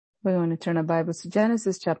We're going to turn our Bibles to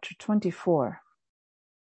Genesis chapter 24.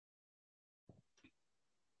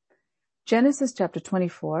 Genesis chapter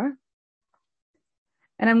 24.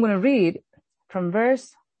 And I'm going to read from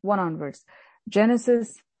verse 1 onwards.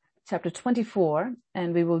 Genesis chapter 24,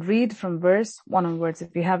 and we will read from verse 1 onwards.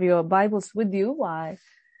 If you have your Bibles with you, I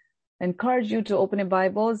encourage you to open your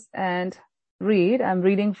Bibles and read. I'm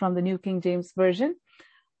reading from the New King James Version.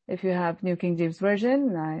 If you have New King James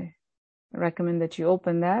Version, I recommend that you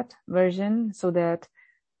open that version so that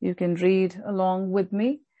you can read along with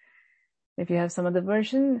me. If you have some other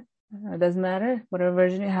version, it doesn't matter, whatever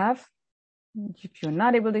version you have. If you're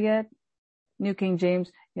not able to get New King James,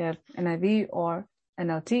 you have NIV or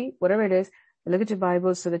NLT, whatever it is, look at your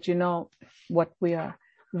Bible so that you know what we are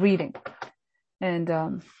reading.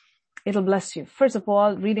 And it'll bless you. First of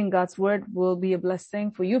all, reading God's Word will be a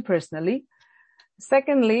blessing for you personally.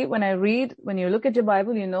 Secondly, when you look at your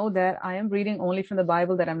Bible, you know that I am reading only from the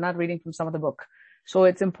Bible, that I'm not reading from some other book. So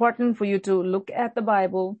it's important for you to look at the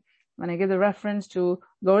Bible when I give the reference, to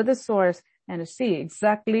go to the source and to see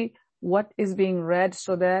exactly what is being read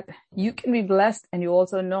so that you can be blessed and you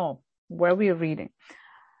also know where we are reading.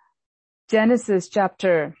 Genesis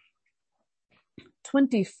chapter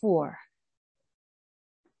 24.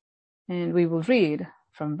 And we will read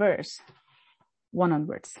from verse 1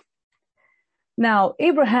 onwards. Now,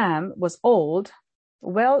 Abraham was old,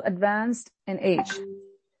 well advanced in age.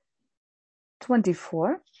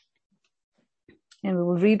 24. And we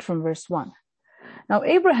will read from verse 1. Now,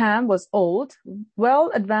 Abraham was old,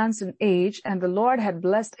 well advanced in age, and the Lord had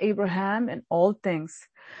blessed Abraham in all things.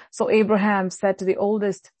 So Abraham said to the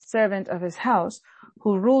oldest servant of his house,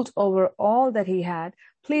 who ruled over all that he had,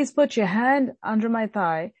 "Please put your hand under my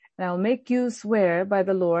thigh, and I will make you swear by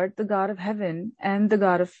the Lord, the God of heaven and the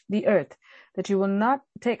God of the earth, that you will not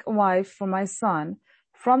take a wife for my son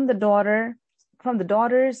from the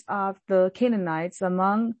daughters of the Canaanites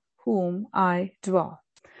among whom I dwell.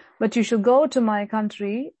 But you shall go to my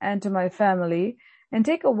country and to my family and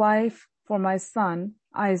take a wife for my son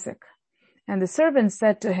Isaac." And the servant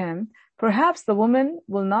said to him, "Perhaps the woman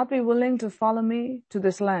will not be willing to follow me to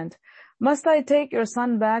this land. Must I take your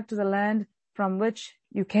son back to the land from which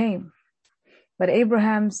you came?" But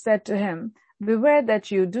Abraham said to him, "Beware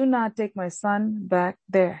that you do not take my son back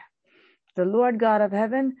there. The Lord God of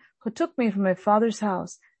heaven, who took me from my father's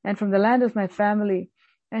house and from the land of my family,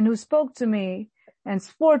 and who spoke to me and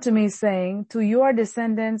swore to me, saying, 'To your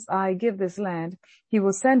descendants I give this land,' he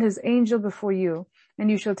will send his angel before you,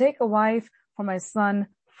 and you shall take a wife for my son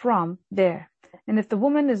from there. And if the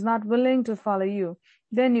woman is not willing to follow you,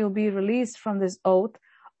 then you'll be released from this oath.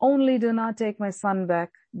 Only do not take my son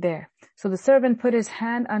back there." So the servant put his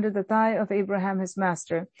hand under the thigh of Abraham his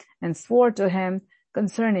master and swore to him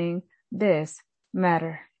concerning this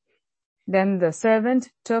matter. Then the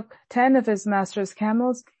servant took 10 of his master's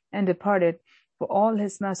camels and departed, for all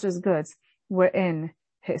his master's goods were in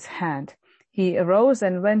his hand. He arose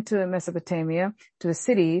and went to Mesopotamia, to the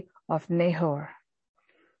city of Nahor.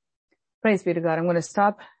 Praise be to God. I'm going to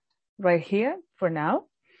stop right here for now.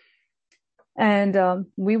 And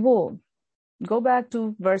we will go back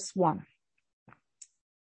to verse 1.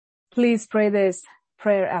 Please pray this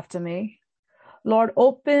prayer after me. Lord,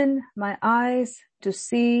 open my eyes to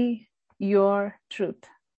see your truth.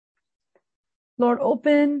 Lord,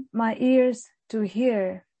 open my ears to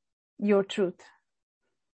hear your truth.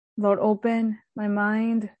 Lord, open my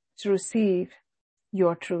mind to receive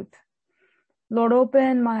your truth. Lord,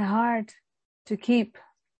 open my heart to keep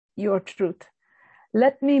your truth.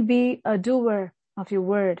 Let me be a doer of your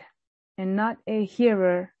word and not a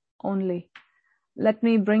hearer only. Let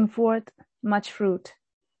me bring forth much fruit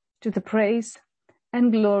to the praise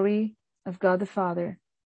and glory of God the Father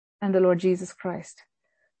and the Lord Jesus Christ.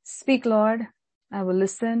 Speak, Lord, I will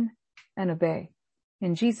listen and obey.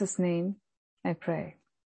 In Jesus' name I pray.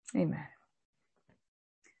 Amen.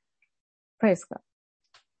 Praise God.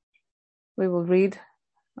 We will read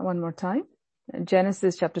one more time.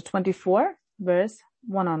 Genesis chapter 24. Verse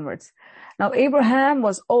 1 onwards. Now Abraham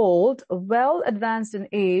was old, well advanced in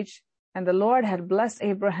age, and the Lord had blessed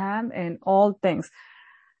Abraham in all things.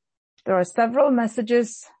 There are several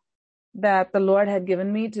messages that the Lord had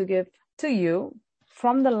given me to give to you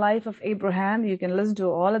from the life of Abraham. You can listen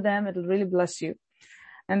to all of them. It'll really bless you.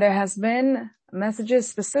 And there has been messages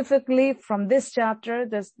specifically from this chapter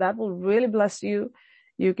that will really bless you.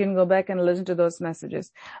 You can go back and listen to those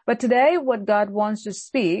messages. But today, what God wants to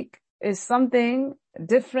speak is something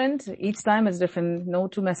different. Each time it's different. No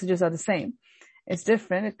two messages are the same. It's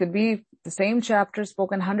different. It could be the same chapter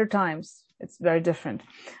spoken 100 times It's very different.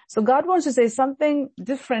 So God wants to say something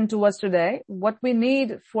different to us today. What we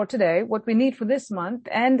need for today, what we need for this month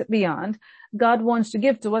and beyond, God wants to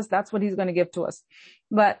give to us. That's what he's going to give to us.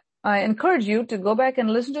 But I encourage you to go back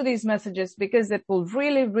and listen to these messages, because it will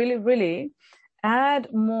really, really, really add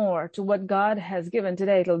more to what God has given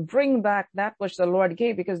today. It'll bring back that which the Lord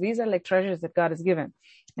gave, because these are like treasures that God has given.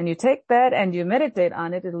 And you take that and you meditate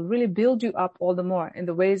on it, it'll really build you up all the more in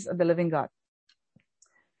the ways of the living God.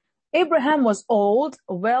 Abraham was old,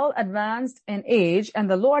 well advanced in age, and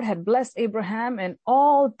the Lord had blessed Abraham in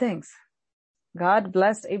all things. God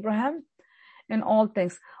blessed Abraham in all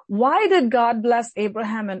things. Why did God bless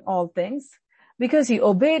Abraham in all things? Because he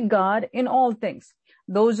obeyed God in all things.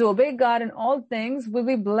 Those who obey God in all things will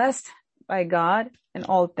be blessed by God in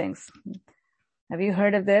all things. Have you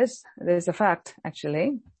heard of this? There's a fact,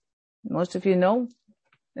 actually. Most of you know,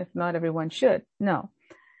 if not everyone should know,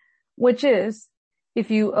 which is, if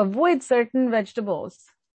you avoid certain vegetables,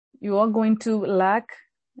 you are going to lack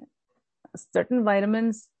certain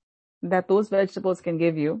vitamins that those vegetables can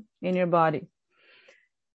give you in your body.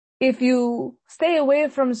 If you stay away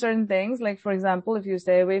from certain things, like for example, if you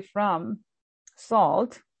stay away from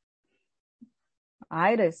salt,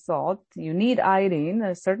 iodine salt, you need iodine,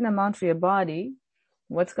 a certain amount for your body.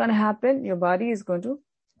 What's going to happen? Your body is going to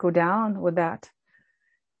go down with that.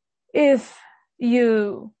 If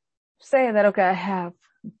you say that, okay, I have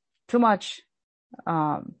too much,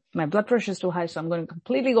 my blood pressure is too high, so I'm going to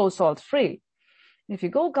completely go salt free. If you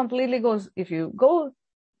go completely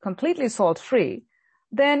salt free,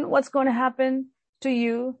 then what's going to happen to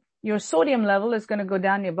you? Your sodium level is going to go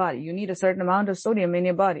down in your body. You need a certain amount of sodium in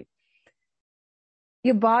your body.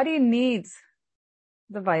 Your body needs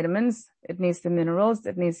the vitamins, it needs the minerals,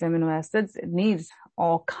 it needs amino acids, it needs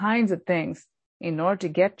all kinds of things in order to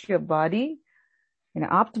get your body in an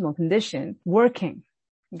optimal condition working.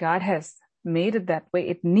 God has made it that way.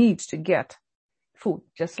 It needs to get food.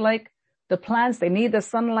 Just like the plants, they need the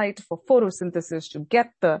sunlight for photosynthesis to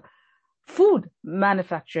get the food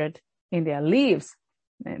manufactured in their leaves,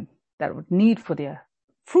 and that would need for their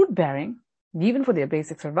fruit bearing, even for their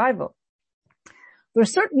basic survival. There are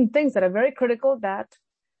certain things that are very critical that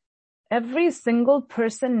every single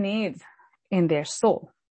person needs in their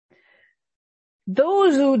soul.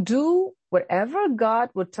 Those who do whatever God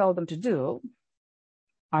would tell them to do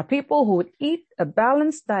are people who would eat a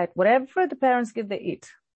balanced diet. Whatever the parents give, they eat.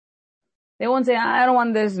 They won't say, I don't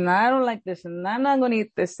want this, and I don't like this, and I'm not going to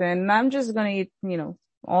eat this, and I'm just going to eat,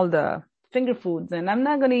 all the finger foods, and I'm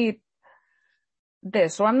not going to eat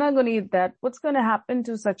this, or I'm not going to eat that. What's going to happen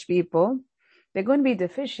to such people? They're going to be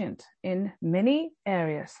deficient in many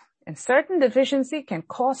areas, and certain deficiency can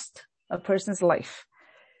cost a person's life.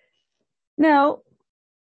 Now,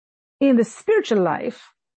 in the spiritual life,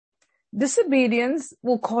 disobedience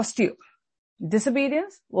will cost you.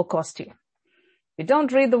 Disobedience will cost you. If you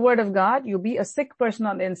don't read the word of God, you'll be a sick person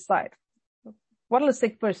on the inside. What will a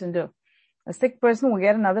sick person do? A sick person will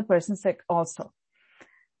get another person sick also.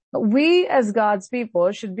 But we as God's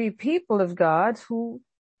people should be people of God who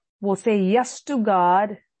will say yes to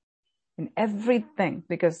God in everything,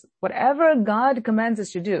 because whatever God commands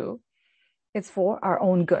us to do, it's for our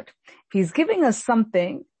own good. If he's giving us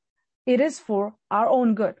something, it is for our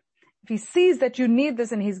own good. If he sees that you need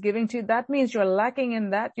this and he's giving to you, that means you're lacking in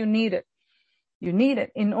that. You need it. You need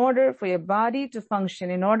it in order for your body to function,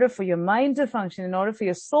 in order for your mind to function, in order for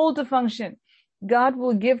your soul to function. God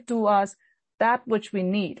will give to us that which we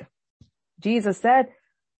need. Jesus said,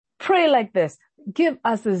 pray like this: give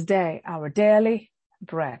us this day our daily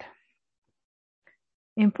bread.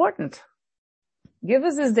 Important. Give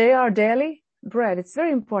us this day our daily bread. It's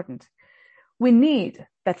very important. We need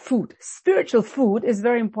that food. Spiritual food is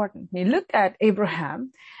very important. You look at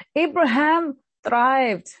Abraham. Abraham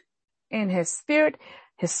thrived in his spirit.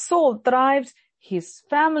 His soul thrived. His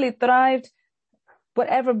family thrived.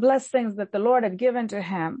 Whatever blessings that the Lord had given to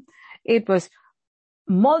him, it was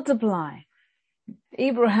multiplying.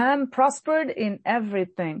 Abraham prospered in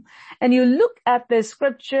everything. And you look at the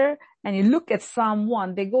scripture and you look at Psalm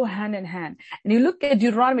 1, they go hand in hand. And you look at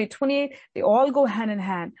Deuteronomy 28, they all go hand in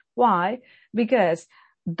hand. Why? Because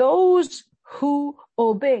those who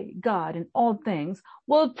obey God in all things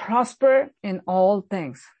will prosper in all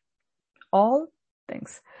things. All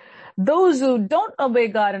things. Those who don't obey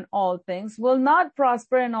God in all things will not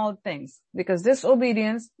prosper in all things, because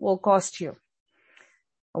disobedience will cost you.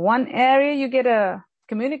 One area you get a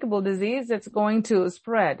communicable disease that's going to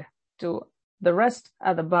spread to the rest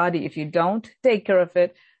of the body if you don't take care of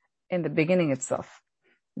it in the beginning itself.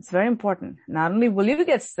 It's very important. Not only will you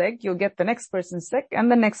get sick, you'll get the next person sick and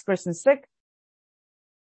the next person sick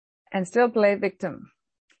and still play victim.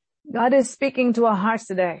 God is speaking to our hearts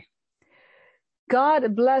today.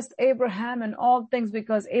 God blessed Abraham in all things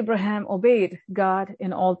because Abraham obeyed God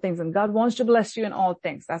in all things. And God wants to bless you in all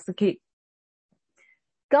things. That's the key.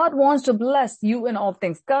 God wants to bless you in all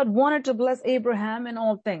things. God wanted to bless Abraham in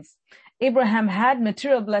all things. Abraham had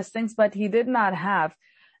material blessings, but he did not have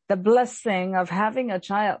the blessing of having a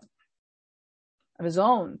child of his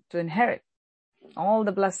own to inherit all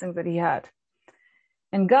the blessings that he had.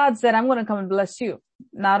 And God said, I'm going to come and bless you,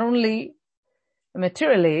 not only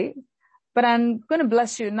materially, but I'm going to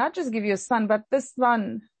bless you, not just give you a son, but this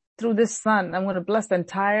son, through this son, I'm going to bless the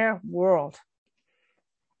entire world.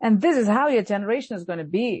 And this is how your generation is going to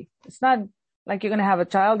be. It's not like you're going to have a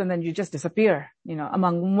child and then you just disappear,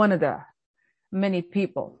 among one of the many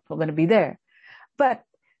people who are going to be there. But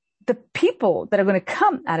the people that are going to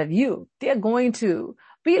come out of you, they are going to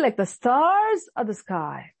be like the stars of the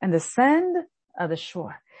sky and the sand of the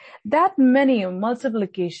shore. That many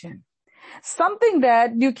multiplication. Something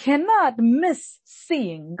that you cannot miss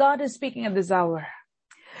seeing. God is speaking of this hour.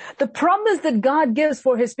 The promise that God gives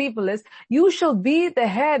for his people is, you shall be the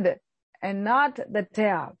head and not the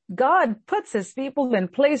tail. God puts his people in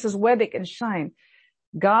places where they can shine.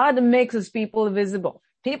 God makes his people visible.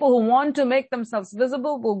 People who want to make themselves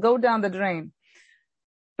visible will go down the drain.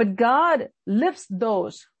 But God lifts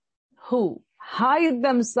those who hide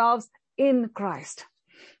themselves in Christ.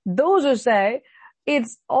 Those who say,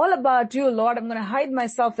 it's all about you, Lord. I'm going to hide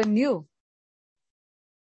myself in you.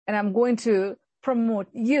 And I'm going to promote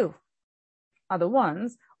you. Other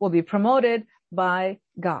ones will be promoted by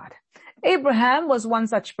God. Abraham was one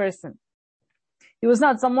such person. He was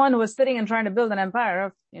not someone who was sitting and trying to build an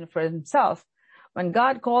empire, for himself. When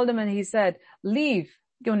God called him and he said, leave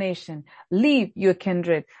your nation, leave your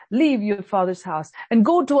kindred, leave your father's house, and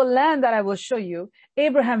go to a land that I will show you,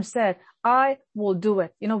 Abraham said, I will do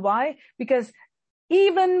it. You know why? Because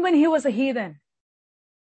even when he was a heathen,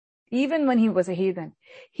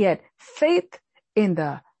 he had faith in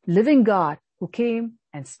the living God who came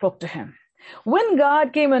and spoke to him. When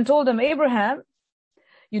God came and told him, Abraham,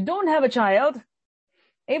 you don't have a child.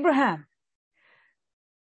 Abraham,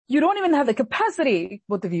 you don't even have the capacity,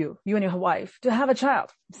 both of you and your wife, to have a child.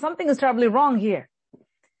 Something is terribly wrong here.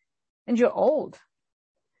 And you're old.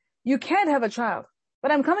 You can't have a child.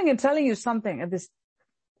 But I'm coming and telling you something at this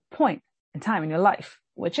point in time in your life,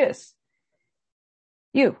 which is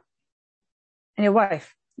you and your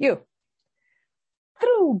wife, you.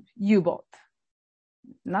 Through you both,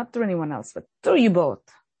 not through anyone else, but through you both,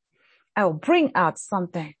 I will bring out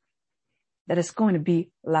something that is going to be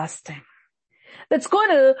lasting. That's going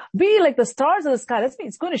to be like the stars of the sky. That's mean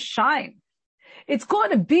it's going to shine. It's going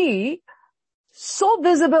to be so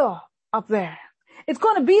visible up there. It's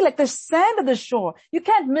going to be like the sand of the shore. You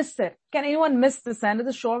can't miss it. Can anyone miss the sand of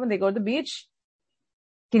the shore when they go to the beach?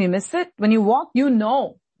 Can you miss it? When you walk, you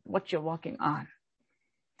know what you're walking on.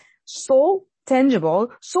 So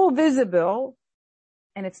tangible, so visible,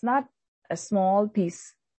 and it's not a small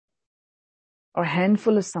piece or a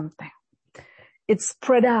handful of something. It's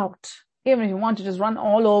spread out. Even if you want to just run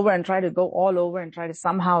all over and try to go all over and try to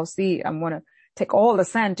somehow see, I'm going to take all the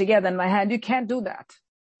sand together in my hand, you can't do that.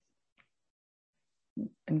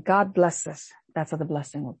 And God blesses. That's how the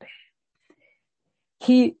blessing will be.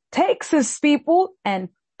 He takes his people and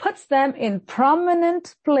puts them in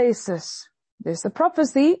prominent places. There's a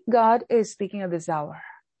prophecy God is speaking of this hour.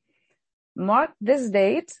 Mark this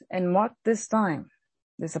date and mark this time.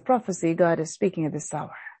 There's a prophecy God is speaking of this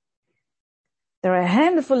hour. There are a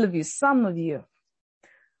handful of you, some of you,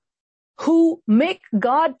 who make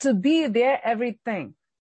God to be their everything,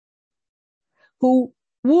 who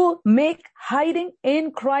will make hiding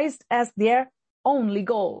in Christ as their only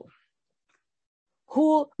goal,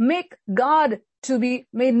 who make God to be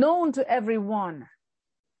made known to everyone,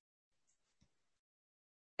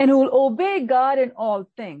 and who will obey God in all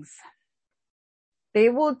things. They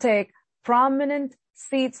will take prominent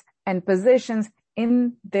seats and positions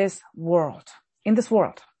in this world.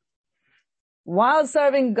 While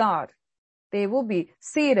serving God, they will be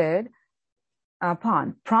seated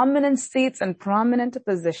upon prominent seats and prominent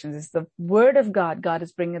positions. It's the word of God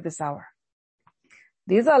is bringing at this hour.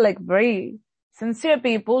 These are like very sincere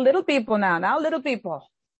people, little people now little people.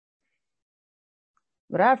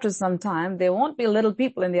 But after some time, they won't be little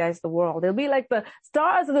people in the eyes of the world. They'll be like the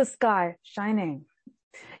stars of the sky shining.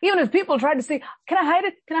 Even if people try to say, can I hide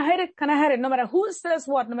it? Can I hide it? Can I hide it? No matter who says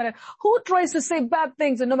what, no matter who tries to say bad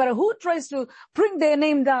things, and no matter who tries to bring their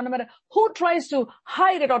name down, no matter who tries to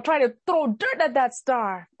hide it or try to throw dirt at that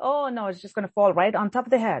star. Oh no, it's just going to fall right on top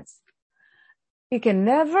of their heads. You can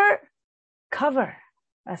never cover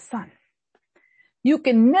a sun. You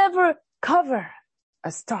can never cover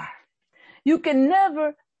a star. You can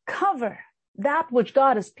never cover that which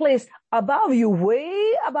God has placed above you,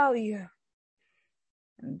 way above you.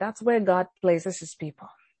 And that's where God places his people.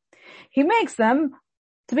 He makes them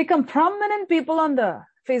to become prominent people on the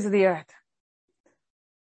face of the earth.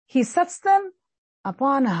 He sets them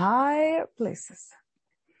upon higher places,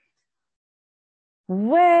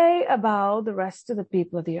 way above the rest of the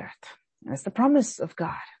people of the earth. That's the promise of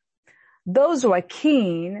God. Those who are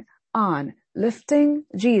keen on lifting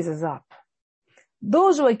Jesus up,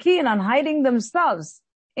 those who are keen on hiding themselves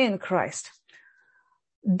in Christ,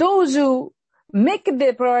 those who make it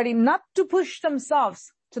their priority not to push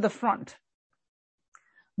themselves to the front,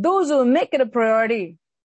 those who make it a priority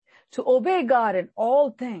to obey God in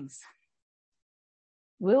all things,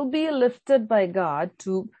 will be lifted by God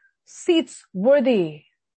to seats worthy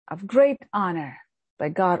of great honor by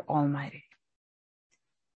God Almighty.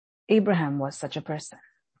 Abraham was such a person.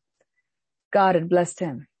 God had blessed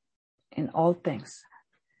him in all things.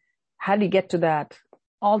 How did he get to that?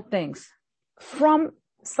 All things. From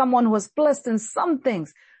someone who was blessed in some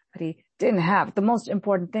things, but he didn't have the most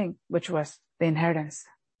important thing, which was the inheritance.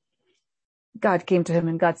 God came to him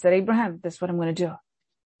and God said, Abraham, this is what I'm going to do.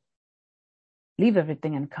 Leave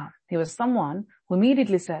everything and come. He was someone who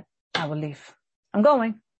immediately said, I will leave. I'm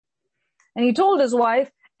going. And he told his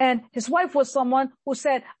wife, and his wife was someone who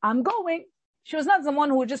said, I'm going. She was not someone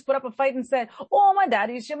who would just put up a fight and said, oh, my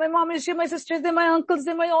dad is here, my mom is here, my sisters, they're my uncles,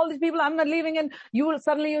 they're my all these people. I'm not leaving, and you're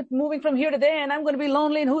moving from here to there, and I'm going to be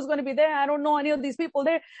lonely, and who's going to be there? I don't know any of these people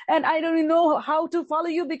there, and I don't even know how to follow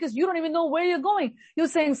you because you don't even know where you're going. You're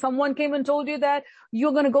saying someone came and told you that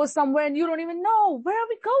you're going to go somewhere and you don't even know. Where are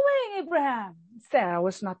we going, Abraham? Sarah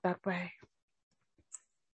was not that way.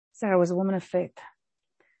 Sarah was a woman of faith.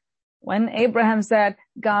 When Abraham said,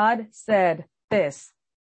 God said this,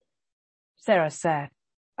 Sarah said,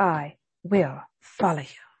 I will follow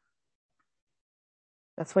you.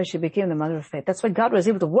 That's why she became the mother of faith. That's why God was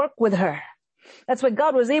able to work with her. That's why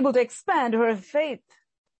God was able to expand her faith.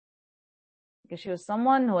 Because she was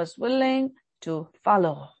someone who was willing to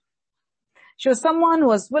follow. She was someone who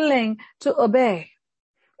was willing to obey.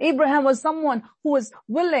 Abraham was someone who was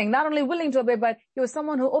willing, not only willing to obey, but he was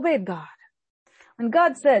someone who obeyed God. When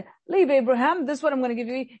God said, leave Abraham, this is what I'm going to give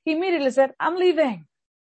you, he immediately said, I'm leaving.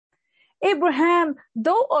 Abraham,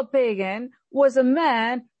 though a pagan, was a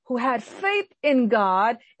man who had faith in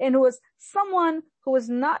God and who was someone who was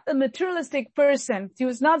not a materialistic person. He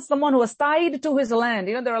was not someone who was tied to his land.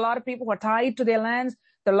 You know, there are a lot of people who are tied to their lands.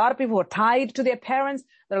 There are a lot of people who are tied to their parents.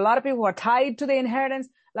 There are a lot of people who are tied to their inheritance.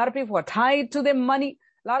 A lot of people who are tied to their money.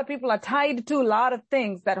 A lot of people are tied to a lot of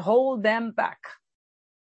things that hold them back.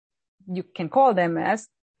 You can call them as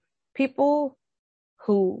people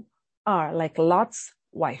who are like Lot's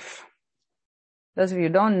wife. Those of you who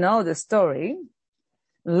don't know the story,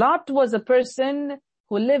 Lot was a person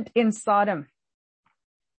who lived in Sodom.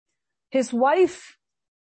 His wife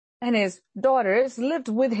and his daughters lived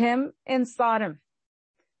with him in Sodom.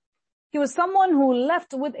 He was someone who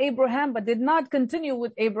left with Abraham but did not continue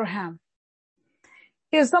with Abraham.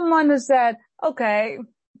 He was someone who said, okay,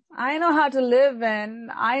 I know how to live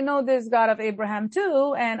and I know this God of Abraham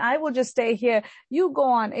too, and I will just stay here. You go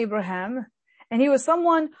on, Abraham. And he was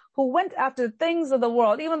someone who went after things of the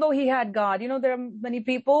world, even though he had God. You know, there are many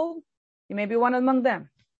people, you may be one among them,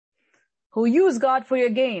 who use God for your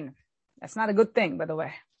gain. That's not a good thing, by the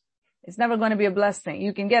way. It's never going to be a blessing.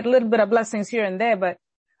 You can get a little bit of blessings here and there, but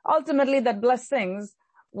ultimately that blessings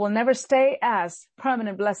will never stay as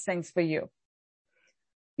permanent blessings for you.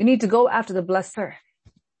 You need to go after the blesser.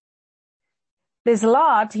 There's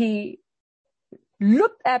Lot, he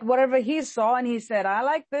looked at whatever he saw and he said, I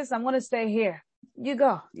like this, I'm going to stay here. You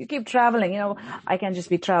go, you keep traveling. You know, I can't just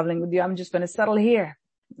be traveling with you. I'm just going to settle here.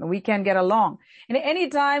 We can't get along. And any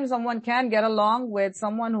time someone can get along with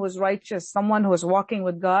someone who is righteous, someone who is walking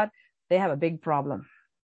with God, they have a big problem.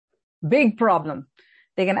 Big problem.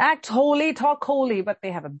 They can act holy, talk holy, but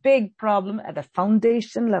they have a big problem at the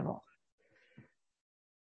foundation level.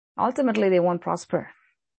 Ultimately, they won't prosper.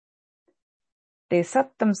 They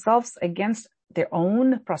set themselves against their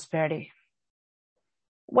own prosperity.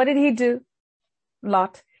 What did he do?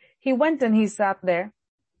 Lot. He went and he sat there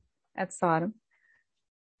at Sodom.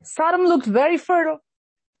 Sodom looked very fertile.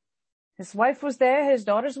 His wife was there. His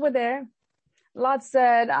daughters were there. Lot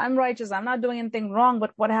said, I'm righteous. I'm not doing anything wrong.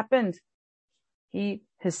 But what happened?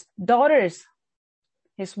 His daughters,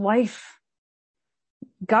 his wife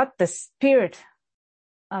got the spirit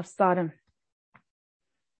of Sodom.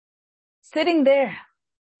 Sitting there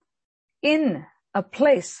in a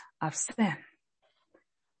place of sin,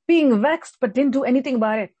 being vexed but didn't do anything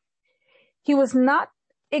about it. He was not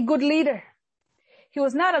a good leader. He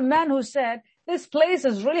was not a man who said, this place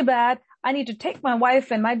is really bad. I need to take my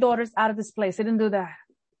wife and my daughters out of this place. He didn't do that.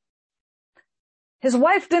 His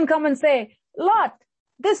wife didn't come and say, Lot,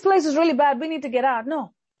 this place is really bad. We need to get out.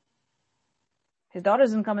 No. His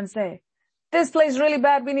daughters didn't come and say, this place is really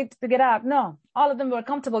bad. We need to get out. No. All of them were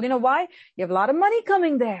comfortable. You know why? You have a lot of money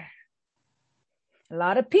coming there. A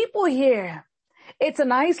lot of people here. It's a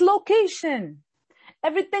nice location.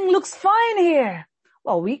 Everything looks fine here.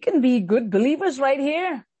 Well, we can be good believers right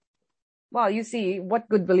here. Well, you see what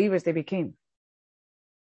good believers they became.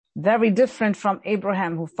 Very different from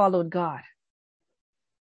Abraham, who followed God.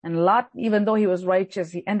 And Lot, even though he was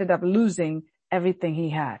righteous, he ended up losing everything he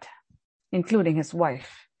had, including his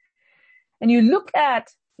wife. And you look at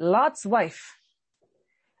Lot's wife.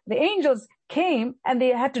 The angels came and they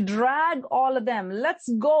had to drag all of them. Let's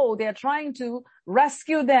go. They're trying to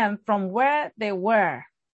rescue them from where they were,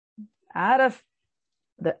 out of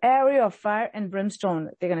the area of fire and brimstone.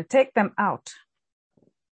 They're going to take them out.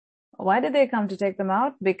 Why did they come to take them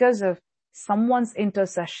out? Because of someone's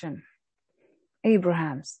intercession.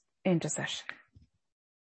 Abraham's intercession.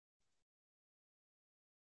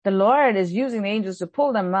 The Lord is using the angels to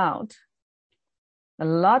pull them out.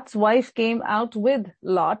 Lot's wife came out with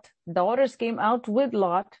Lot. Daughters came out with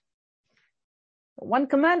Lot. One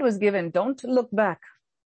command was given, don't look back.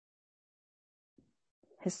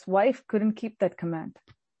 His wife couldn't keep that command.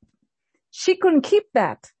 She couldn't keep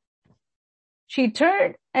that. She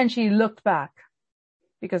turned and she looked back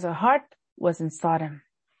because her heart was in Sodom.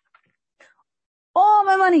 All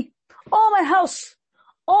my money, all my house,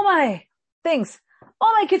 all my things,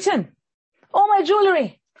 all my kitchen, all my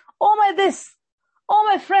jewelry, all my this, all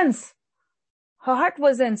my friends. Her heart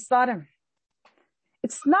was in Sodom.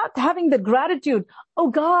 It's not having the gratitude. Oh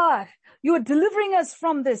God, you are delivering us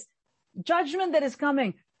from this judgment that is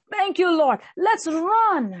coming. Thank you, Lord. Let's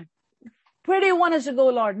run. Where do you want us to go,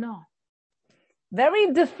 Lord? No.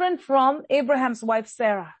 Very different from Abraham's wife,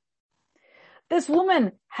 Sarah. This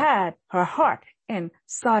woman had her heart in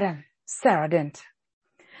Sodom. Sarah didn't.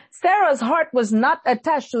 Sarah's heart was not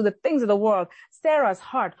attached to the things of the world. Sarah's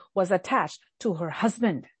heart was attached to her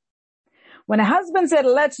husband. When her husband said,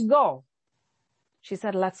 let's go, she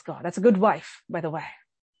said, let's go. That's a good wife, by the way.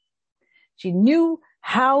 She knew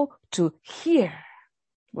how to hear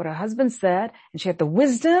what her husband said, and she had the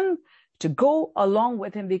wisdom to go along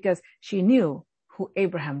with him because she knew who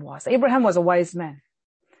Abraham was. Abraham was a wise man.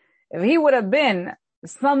 If he would have been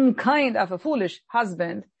some kind of a foolish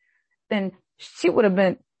husband, then she would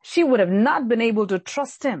have not been able to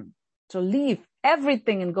trust him, to leave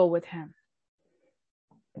everything and go with him.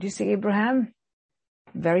 Do you see Abraham?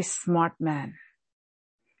 Very smart man.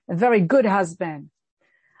 A very good husband.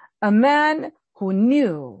 A man who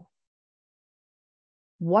knew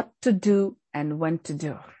what to do and when to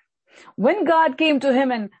do. When God came to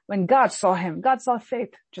him and when God saw him, God saw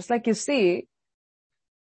faith. Just like you see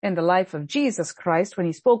in the life of Jesus Christ when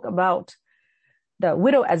he spoke about the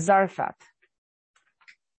widow at Zarephath.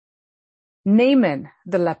 Naaman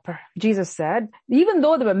the leper. Jesus said, even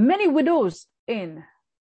though there were many widows in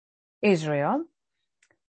Israel,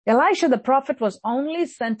 Elisha the prophet was only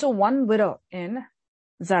sent to one widow in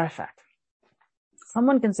Zarephath.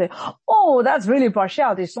 Someone can say, oh, that's really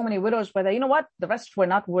partiality. So many widows, but you know what? The rest were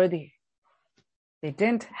not worthy. They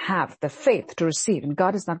didn't have the faith to receive, and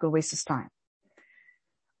God is not going to waste his time.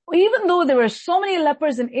 Even though there were so many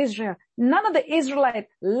lepers in Israel, none of the Israelite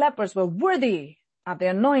lepers were worthy of the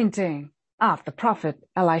anointing of the prophet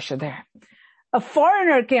Elisha there. A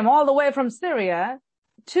foreigner came all the way from Syria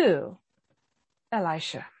to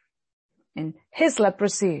Elisha, and his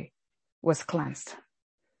leprosy was cleansed.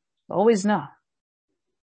 Always know,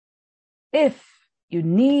 if you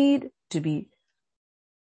need to be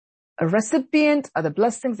a recipient of the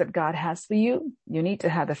blessings that God has for you, you need to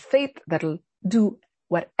have the faith that'll do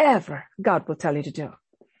whatever God will tell you to do.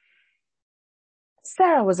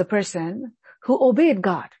 Sarah was a person who obeyed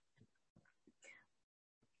God.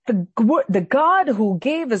 The God who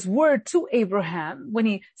gave his word to Abraham, when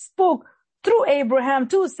he spoke through Abraham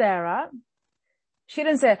to Sarah, she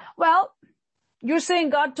didn't say, well, you're saying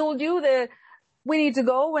God told you that we need to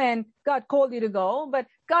go and God called you to go, but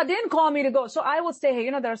God didn't call me to go, so I will stay here.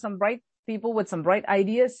 You know, there are some bright people with some bright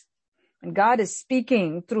ideas, and God is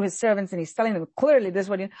speaking through his servants and he's telling them clearly this is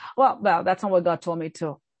what well, that's not what God told me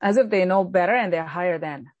to. As if they know better and they're higher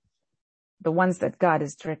than the ones that God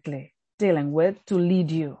is directly dealing with to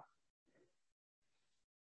lead you.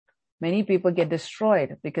 Many people get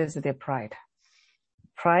destroyed because of their pride.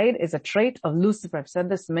 Pride is a trait of Lucifer. I've said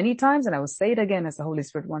this many times and I will say it again as the Holy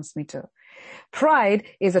Spirit wants me to. Pride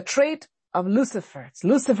is a trait of Lucifer. It's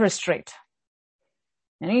Lucifer's trait.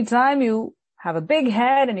 Anytime you have a big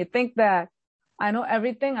head and you think that I know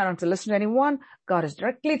everything, I don't have to listen to anyone, God is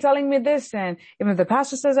directly telling me this, and even if the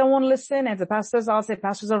pastor says I won't listen, and if the pastor says, I'll say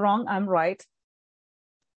pastors are wrong, I'm right.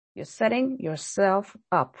 You're setting yourself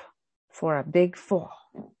up for a big fall.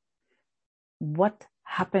 What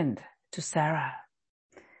happened to Sarah?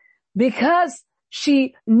 Because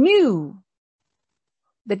she knew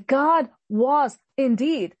that God was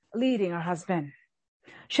indeed leading her husband.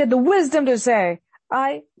 She had the wisdom to say,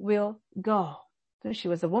 I will go. So she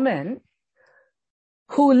was a woman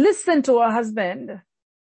who listened to her husband,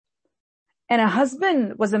 and her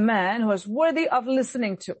husband was a man who was worthy of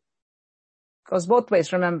listening to. Goes both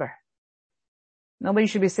ways, remember. Nobody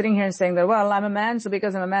should be sitting here and saying that, well, I'm a man, so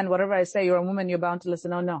because I'm a man, whatever I say, you're a woman, you're bound to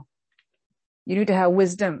listen. Oh, no. You need to have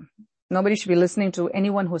wisdom. Nobody should be listening to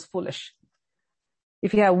anyone who's foolish.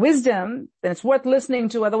 If you have wisdom, then it's worth listening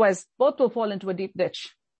to, otherwise both will fall into a deep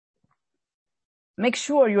ditch. Make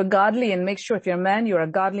sure you're godly, and make sure if you're a man, you're a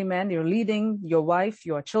godly man, you're leading your wife,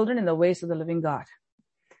 your children in the ways of the living God.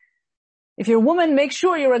 If you're a woman, make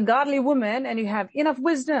sure you're a godly woman and you have enough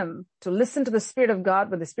wisdom to listen to the Spirit of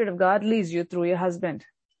God when the Spirit of God leads you through your husband.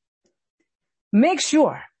 Make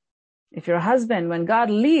sure, if you're a husband, when God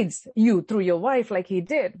leads you through your wife like he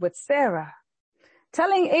did with Sarah,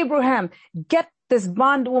 telling Abraham, get this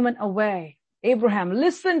bondwoman away. Abraham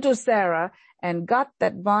listened to Sarah and got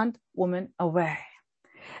that bondwoman away.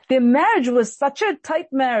 Their marriage was such a tight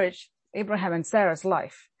marriage, Abraham and Sarah's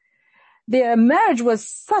life. Their marriage was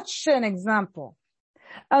such an example.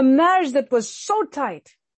 A marriage that was so tight,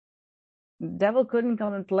 the devil couldn't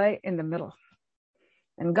come and play in the middle.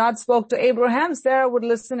 When God spoke to Abraham, Sarah would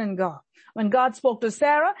listen and go. When God spoke to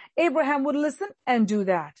Sarah, Abraham would listen and do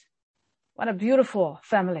that. What a beautiful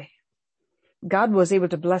family. God was able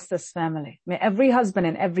to bless this family. May every husband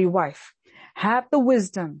and every wife have the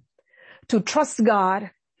wisdom to trust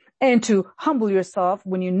God and to humble yourself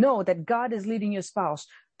when you know that God is leading your spouse,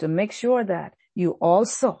 to make sure that you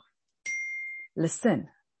also listen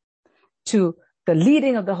to the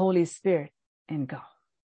leading of the Holy Spirit and go.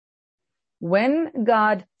 When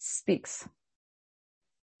God speaks,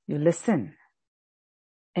 you listen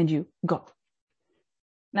and you go.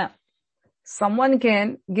 Now, someone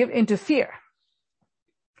can give into fear.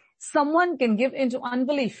 Someone can give into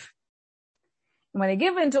unbelief. When they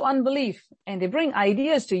give into unbelief and they bring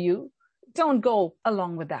ideas to you, don't go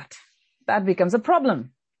along with that. That becomes a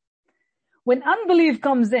problem. When unbelief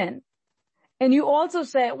comes in and you also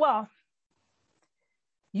say, well,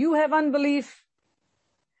 you have unbelief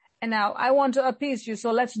and now I want to appease you,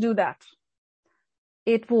 so let's do that.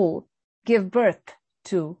 It will give birth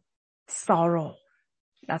to sorrow.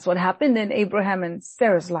 That's what happened in Abraham and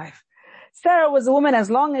Sarah's life. Sarah was a woman, as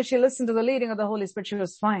long as she listened to the leading of the Holy Spirit, she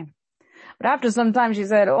was fine. But after some time she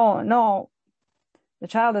said, oh no, the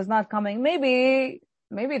child is not coming. Maybe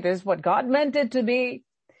this is what God meant it to be.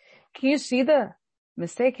 Can you see the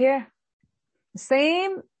mistake here? The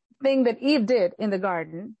same thing that Eve did in the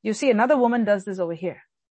garden. You see another woman does this over here.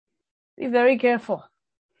 Be very careful.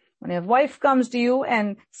 When your wife comes to you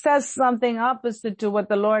and says something opposite to what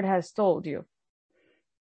the Lord has told you,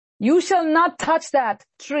 you shall not touch that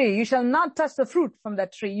tree. You shall not touch the fruit from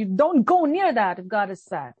that tree. You don't go near that if God has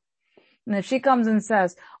said. And if she comes and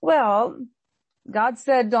says, well, God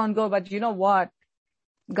said don't go, but you know what?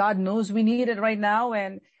 God knows we need it right now,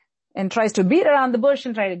 and tries to beat around the bush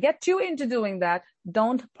and try to get you into doing that.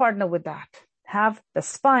 Don't partner with that. Have the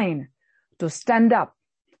spine to stand up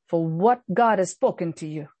for what God has spoken to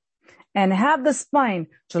you, and have the spine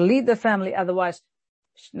to lead the family. Otherwise,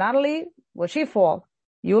 not only will she fall,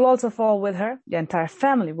 you'll also fall with her. The entire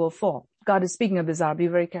family will fall. God is speaking of this hour. Be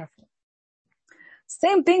very careful.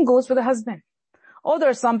 Same thing goes for the husband. Oh, there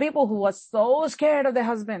are some people who are so scared of their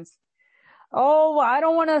husbands. Oh, I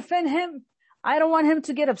don't want to offend him. I don't want him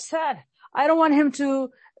to get upset. I don't want him to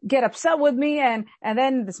get upset with me. And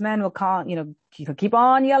then this man will call, he'll keep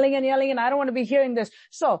on yelling and yelling, and I don't want to be hearing this.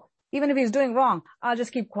 So even if he's doing wrong, I'll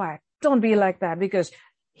just keep quiet. Don't be like that, because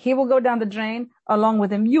he will go down the drain. Along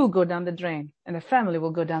with him, you'll go down the drain, and the family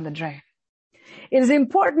will go down the drain. It is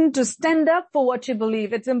important to stand up for what you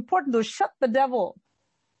believe. It's important to shut the devil.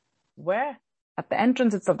 Where? At the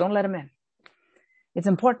entrance itself. Don't let him in. It's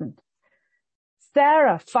important.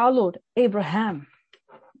 Sarah followed Abraham.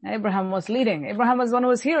 Abraham was leading. Abraham was the one who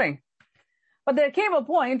was hearing. But there came a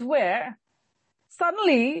point where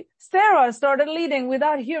suddenly Sarah started leading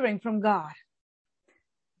without hearing from God.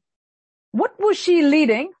 What was she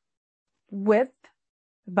leading with,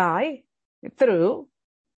 through?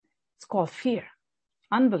 It's called fear,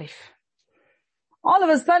 unbelief. All of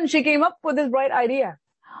a sudden she came up with this bright idea.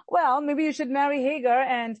 Well, maybe you should marry Hagar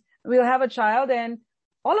and we'll have a child, and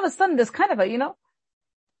all of a sudden there's kind of a,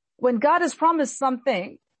 when God has promised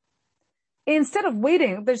something, instead of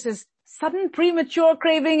waiting, there's this sudden premature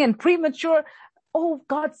craving and premature,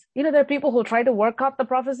 there are people who try to work out the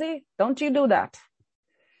prophecy. Don't you do that.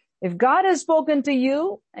 If God has spoken to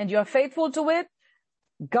you and you're faithful to it,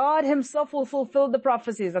 God himself will fulfill the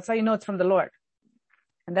prophecies. That's how you know it's from the Lord.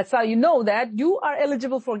 And that's how you know that you are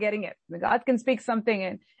eligible for getting it. God can speak something,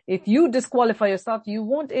 and if you disqualify yourself, you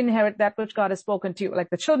won't inherit that which God has spoken to you.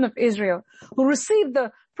 Like the children of Israel who received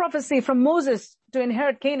the prophecy from Moses to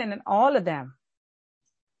inherit Canaan, and all of them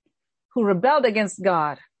who rebelled against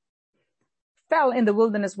God fell in the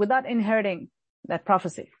wilderness without inheriting that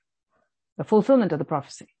prophecy, the fulfillment of the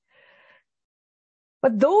prophecy.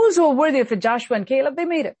 But those who were worthy of it, Joshua and Caleb, they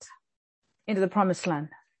made it into the promised land.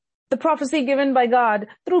 The prophecy given by God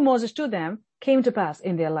through Moses to them came to pass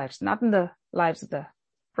in their lives, not in the lives of the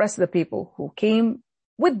rest of the people who came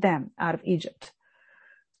with them out of Egypt.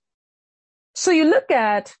 So you look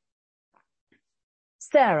at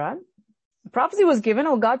Sarah, the prophecy was given,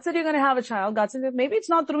 God said you're going to have a child. God said, maybe it's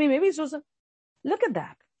not through me, maybe it's Joseph. Look at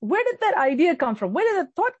that. Where did that idea come from? Where did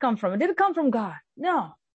that thought come from? Did it come from God?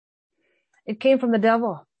 No. It came from the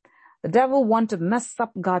devil. The devil wanted to mess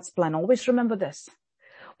up God's plan. Always remember this.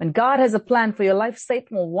 When God has a plan for your life,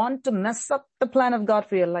 Satan will want to mess up the plan of God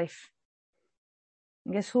for your life.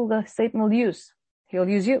 And guess who Satan will use? He'll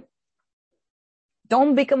use you.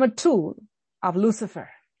 Don't become a tool of Lucifer.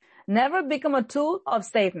 Never become a tool of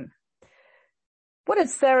Satan. What did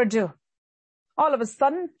Sarah do? All of a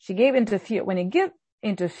sudden, she gave into fear. When you give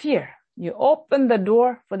into fear, you open the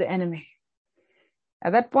door for the enemy.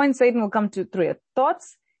 At that point, Satan will come through your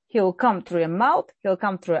thoughts. He'll come through your mouth. He'll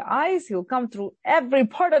come through your eyes. He'll come through every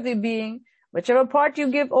part of your being. Whichever part you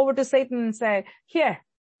give over to Satan and say, here,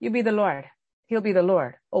 you be the Lord. He'll be the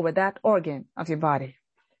Lord over that organ of your body.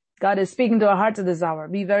 God is speaking to our hearts at this hour.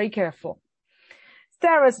 Be very careful.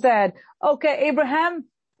 Sarah said, okay, Abraham,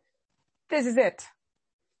 this is it.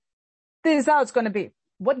 This is how it's going to be.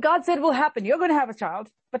 What God said will happen. You're going to have a child,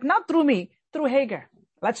 but not through me, through Hagar.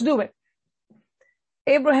 Let's do it.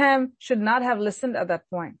 Abraham should not have listened at that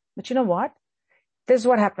point. But you know what? This is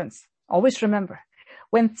what happens. Always remember,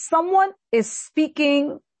 when someone is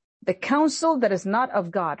speaking the counsel that is not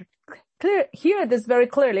of God, hear this very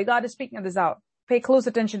clearly. God is speaking this out. Pay close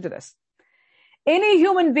attention to this. Any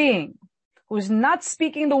human being who is not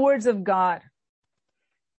speaking the words of God,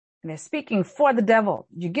 and they're speaking for the devil,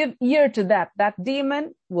 you give ear to that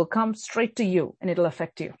demon will come straight to you and it'll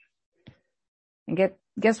affect you. And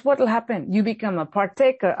guess what will happen? You become a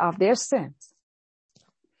partaker of their sins.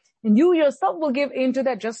 And you yourself will give into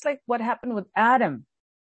that, just like what happened with Adam.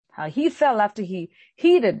 How he fell after he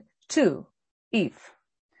heeded to Eve.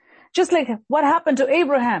 Just like what happened to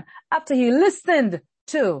Abraham after he listened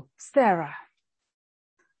to Sarah.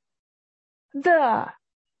 The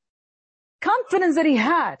confidence that he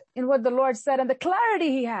had in what the Lord said and the clarity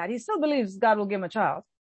he had, he still believes God will give him a child.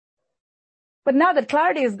 But now that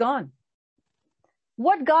clarity is gone.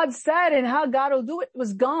 What God said and how God will do it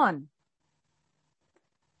was gone.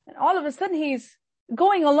 And all of a sudden he's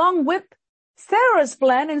going along with Sarah's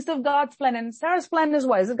plan instead of God's plan. And Sarah's plan is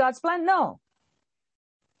what? Is it God's plan? No.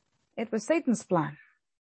 It was Satan's plan.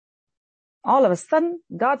 All of a sudden,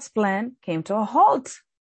 God's plan came to a halt.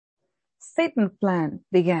 Satan's plan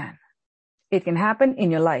began. It can happen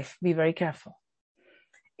in your life. Be very careful.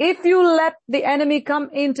 If you let the enemy come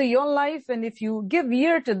into your life and if you give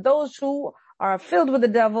ear to those who are filled with the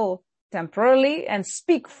devil temporarily and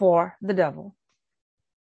speak for the devil,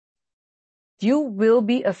 you will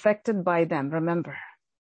be affected by them. Remember,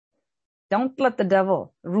 don't let the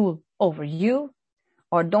devil rule over you,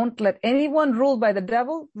 or don't let anyone ruled by the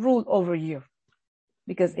devil rule over you,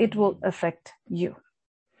 because it will affect you.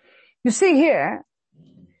 You see here,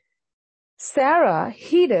 Sarah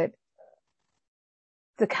heeded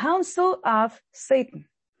the counsel of Satan.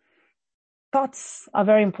 Thoughts are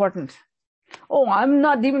very important. Oh, I'm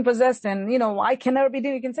not demon possessed and, I can never be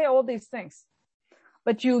demon. You can say all these things.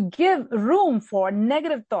 But you give room for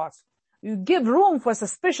negative thoughts. You give room for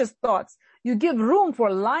suspicious thoughts. You give room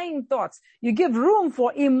for lying thoughts. You give room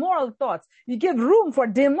for immoral thoughts. You give room for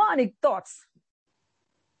demonic thoughts.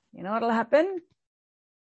 You know what will happen?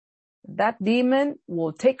 That demon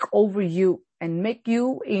will take over you and make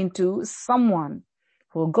you into someone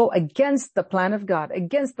who will go against the plan of God,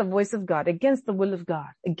 against the voice of God, against the will of God,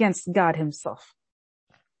 against God himself.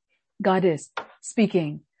 God is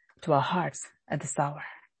speaking to our hearts at this hour.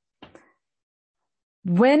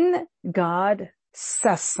 When God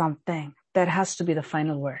says something, that has to be the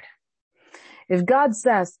final word. If God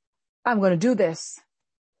says, I'm going to do this,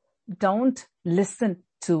 don't listen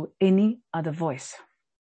to any other voice.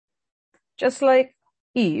 Just like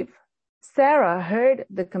Eve, Sarah heard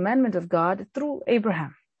the commandment of God through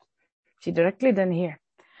Abraham. She directly didn't hear.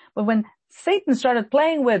 But when Satan started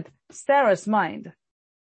playing with Sarah's mind,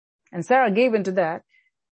 and Sarah gave into that,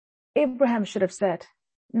 Abraham should have said,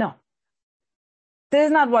 no, this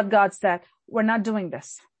is not what God said. We're not doing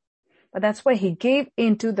this. But that's why he gave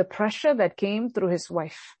into the pressure that came through his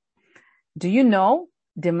wife. Do you know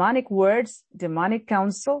demonic words, demonic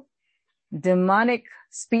counsel, demonic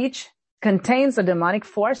speech contains a demonic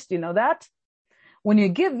force? Do you know that? When you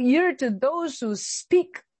give ear to those who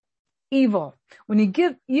speak evil, when you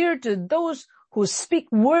give ear to those who speak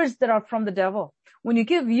words that are from the devil, when you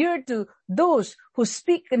give ear to those who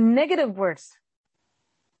speak negative words,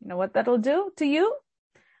 you know what that'll do to you?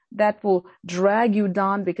 That will drag you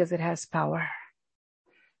down because it has power.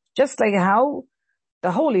 Just like how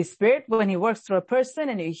the Holy Spirit, when he works through a person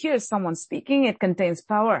and you hear someone speaking, it contains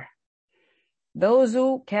power. Those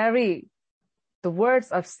who carry the words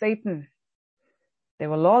of Satan, they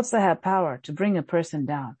will also have power to bring a person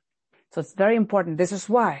down. So it's very important. This is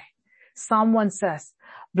why Psalm 1 says,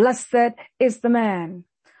 blessed is the man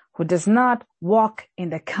who does not walk in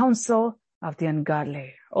the counsel of the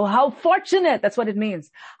ungodly. Oh, how fortunate. That's what it means.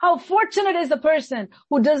 How fortunate is the person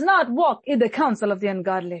who does not walk in the counsel of the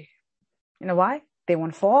ungodly. You know why? They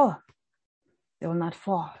won't fall. They will not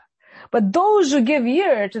fall. But those who give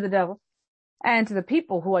ear to the devil and to the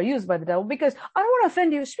people who are used by the devil, because I don't want to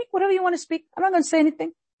offend you. Speak whatever you want to speak. I'm not going to say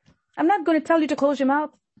anything. I'm not going to tell you to close your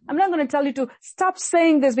mouth. I'm not going to tell you to stop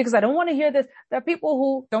saying this because I don't want to hear this. There are people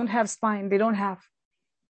who don't have spine. They don't have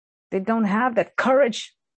that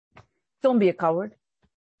courage. Don't be a coward.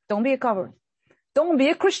 Don't be a coward. Don't be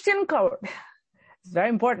a Christian coward. It's very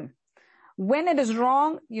important. When it is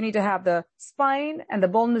wrong, you need to have the spine and the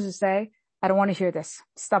boldness to say, I don't want to hear this.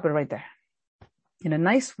 Stop it right there. In a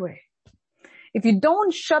nice way. If you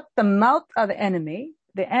don't shut the mouth of the enemy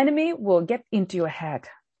will get into your head.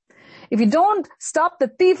 If you don't stop the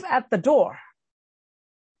thief at the door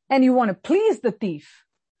and you want to please the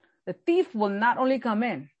thief will not only come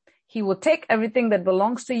in, he will take everything that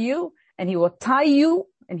belongs to you and he will tie you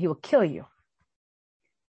and he will kill you.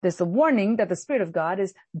 There's a warning that the Spirit of God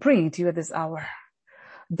is bringing to you at this hour.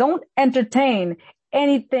 Don't entertain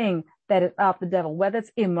anything that is of the devil, whether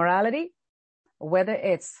it's immorality, whether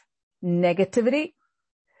it's negativity,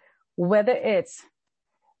 whether it's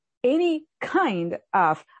any kind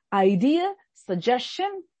of idea,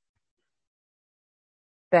 suggestion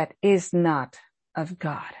that is not of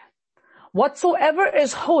God. Whatsoever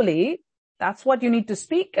is holy, that's what you need to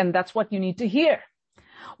speak and that's what you need to hear.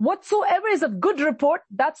 Whatsoever is of good report,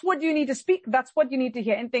 that's what you need to speak, that's what you need to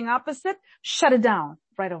hear. Anything opposite, shut it down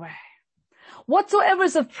right away. Whatsoever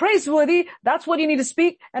is of praiseworthy, that's what you need to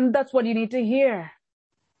speak and that's what you need to hear.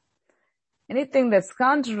 Anything that's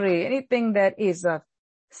contrary, anything that is of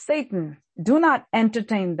Satan, do not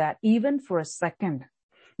entertain that even for a second.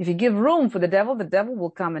 If you give room for the devil will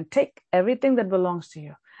come and take everything that belongs to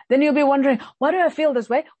you. Then you'll be wondering, why do I feel this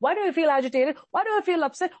way? Why do I feel agitated? Why do I feel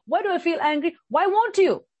upset? Why do I feel angry? Why won't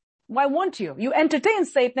you? Why won't you? You entertain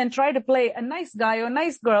Satan and try to play a nice guy or a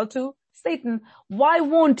nice girl to Satan. Why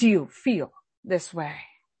won't you feel this way?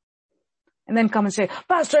 And then come and say,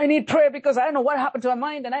 Pastor, I need prayer because I don't know what happened to my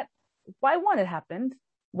mind. And why won't it happen?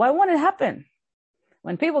 Why won't it happen?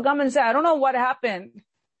 When people come and say, I don't know what happened,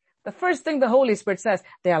 the first thing the Holy Spirit says,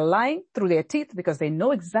 they are lying through their teeth because they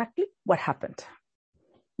know exactly what happened.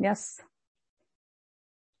 Yes.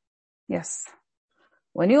 Yes.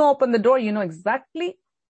 When you open the door, you know exactly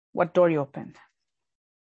what door you opened.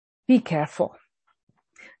 Be careful.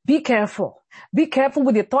 Be careful. Be careful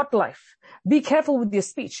with your thought life. Be careful with your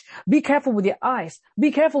speech. Be careful with your eyes. Be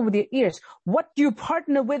careful with your ears. What you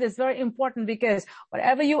partner with is very important because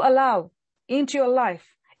whatever you allow into your life,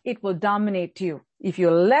 it will dominate you. If you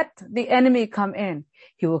let the enemy come in,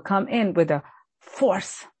 he will come in with a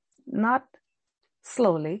force, not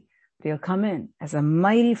slowly. They'll come in as a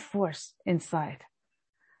mighty force inside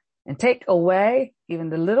and take away even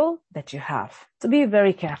the little that you have. So be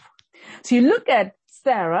very careful. So you look at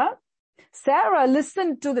Sarah. Sarah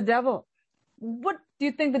listened to the devil. What do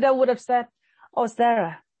you think the devil would have said? Oh,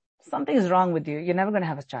 Sarah, something is wrong with you. You're never going to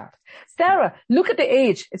have a child. Sarah, look at the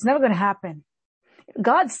age. It's never going to happen.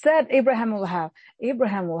 God said Abraham will have.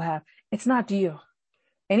 Abraham will have. It's not you.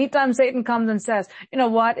 Anytime Satan comes and says, you know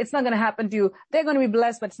what, it's not going to happen to you. They're going to be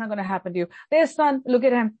blessed, but it's not going to happen to you. Their son, look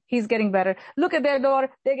at him. He's getting better. Look at their daughter.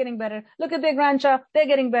 They're getting better. Look at their grandchild. They're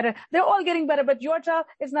getting better. They're all getting better, but your child,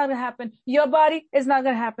 it's not going to happen. Your body is not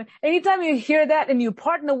going to happen. Anytime you hear that and you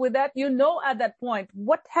partner with that, you know at that point,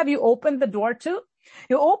 what have you opened the door to?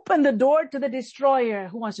 You open the door to the destroyer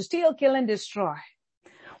who wants to steal, kill, and destroy.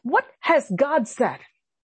 What has God said?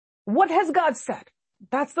 What has God said?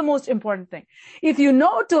 That's the most important thing. If you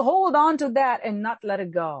know to hold on to that and not let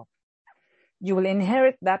it go, you will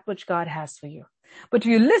inherit that which God has for you. But if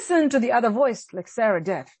you listen to the other voice, like Sarah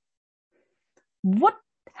did, what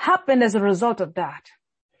happened as a result of that?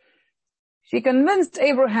 She convinced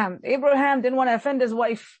Abraham. Abraham didn't want to offend his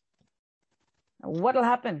wife. What will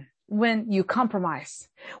happen when you compromise?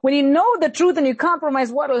 When you know the truth and you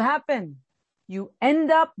compromise, what will happen? You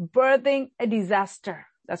end up birthing a disaster.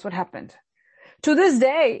 That's what happened. To this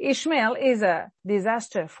day, Ishmael is a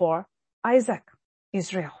disaster for Isaac,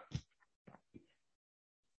 Israel.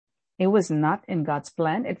 It was not in God's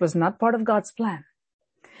plan. It was not part of God's plan.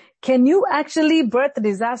 Can you actually birth a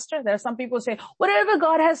disaster? There are some people who say, whatever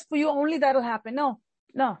God has for you, only that'll happen.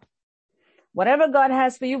 No. Whatever God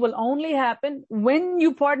has for you will only happen when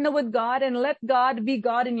you partner with God and let God be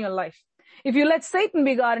God in your life. If you let Satan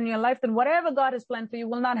be God in your life, then whatever God has planned for you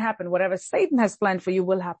will not happen. Whatever Satan has planned for you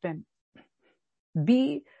will happen.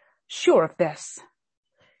 Be sure of this.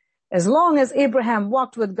 As long as Abraham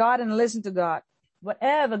walked with God and listened to God,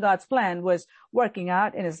 whatever God's plan was working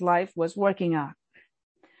out in his life was working out.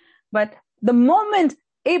 But the moment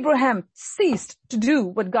Abraham ceased to do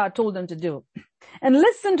what God told him to do and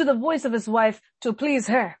listened to the voice of his wife to please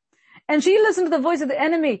her, and she listened to the voice of the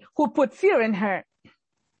enemy who put fear in her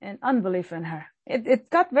and unbelief in her, it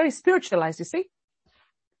got very spiritualized, you see.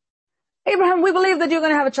 Abraham, we believe that you're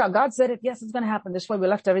going to have a child. God said it. Yes, it's going to happen. This way we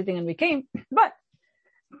left everything and we came. But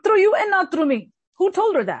through you and not through me. Who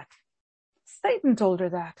told her that? Satan told her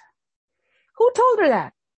that. Who told her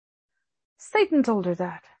that? Satan told her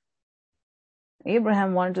that.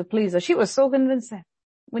 Abraham wanted to please her. She was so convincing.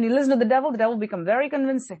 When you listen to the devil become very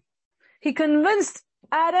convincing. He convinced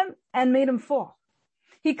Adam and made him fall.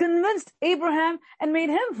 He convinced Abraham and made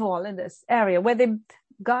him fall in this area where they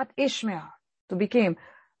got Ishmael to become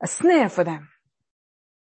a snare for them.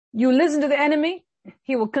 You listen to the enemy,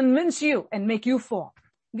 he will convince you and make you fall.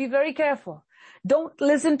 Be very careful. Don't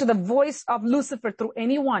listen to the voice of Lucifer through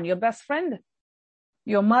anyone, your best friend,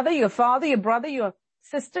 your mother, your father, your brother, your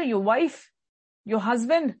sister, your wife, your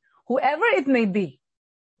husband, whoever it may be.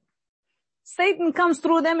 Satan comes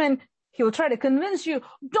through them and he'll try to convince you,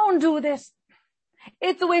 don't do this.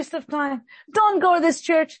 It's a waste of time. Don't go to this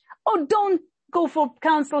church. Oh, don't go for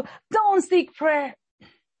counsel. Don't seek prayer.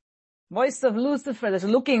 Voice of Lucifer that's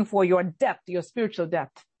looking for your depth, your spiritual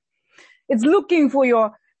depth. It's looking for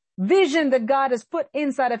your vision that God has put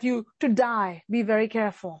inside of you to die. Be very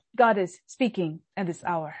careful. God is speaking at this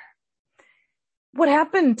hour. What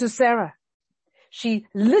happened to Sarah? She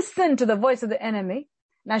listened to the voice of the enemy.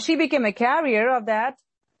 Now she became a carrier of that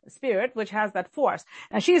spirit which has that force.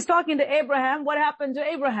 And she's talking to Abraham. What happened to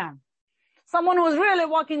Abraham? Someone who was really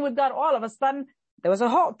walking with God, all of a sudden, there was a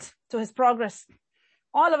halt to his progress.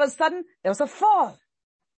 All of a sudden, there was a fall.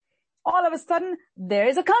 All of a sudden, there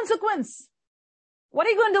is a consequence. What are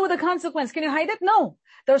you going to do with the consequence? Can you hide it? No.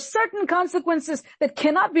 There are certain consequences that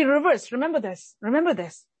cannot be reversed. Remember this. Remember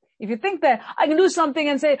this. If you think that I can do something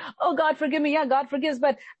and say, oh, God forgive me. Yeah, God forgives.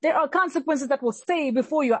 But there are consequences that will stay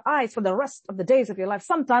before your eyes for the rest of the days of your life.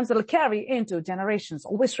 Sometimes it'll carry into generations.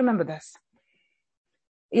 Always remember this.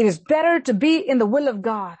 It is better to be in the will of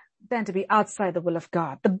God than to be outside the will of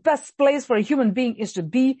God. The best place for a human being is to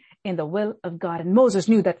be in the will of God. And Moses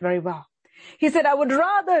knew that very well. He said, I would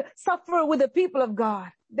rather suffer with the people of God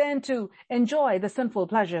than to enjoy the sinful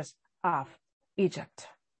pleasures of Egypt.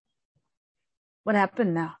 What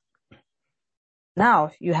happened now?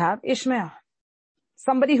 Now you have Ishmael,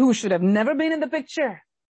 somebody who should have never been in the picture.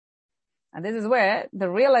 And this is where the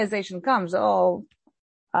realization comes, oh,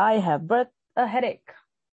 I have birthed a headache.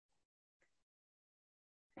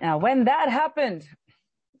 Now, when that happened,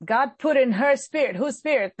 God put in her spirit, whose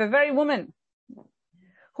spirit? The very woman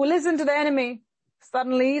who listened to the enemy,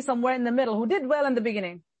 suddenly somewhere in the middle, who did well in the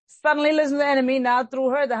beginning, suddenly listened to the enemy. Now through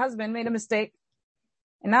her, the husband made a mistake.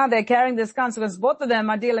 And now they're carrying this consequence. Both of them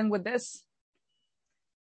are dealing with this.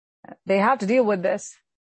 They have to deal with this.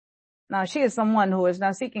 Now she is someone who is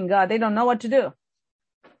now seeking God. They don't know what to do.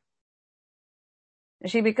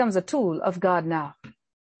 She becomes a tool of God now.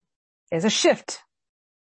 There's a shift.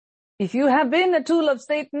 If you have been a tool of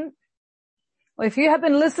Satan, or if you have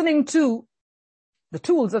been listening to the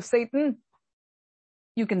tools of Satan,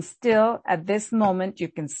 you can still, at this moment, you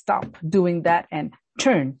can stop doing that and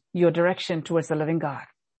turn your direction towards the living God.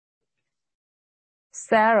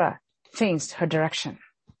 Sarah changed her direction.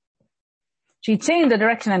 She changed the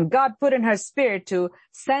direction and God put in her spirit to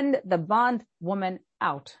send the bondwoman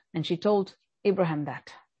out. And she told Abraham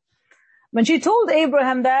that. When she told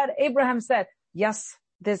Abraham that, Abraham said, yes,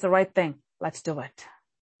 this is the right thing. Let's do it.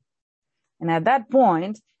 And at that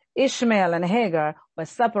point, Ishmael and Hagar were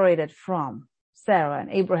separated from Sarah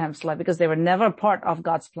and Abraham's life because they were never part of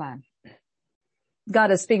God's plan.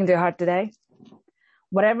 God is speaking to your heart today.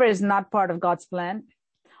 Whatever is not part of God's plan,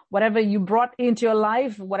 whatever you brought into your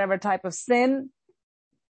life, whatever type of sin,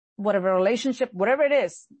 whatever relationship, whatever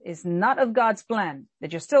it is not of God's plan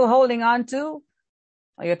that you're still holding on to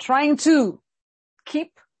or you're trying to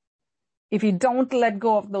keep. If you don't let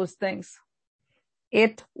go of those things,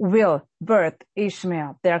 it will birth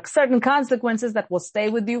Ishmael. There are certain consequences that will stay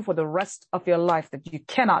with you for the rest of your life that you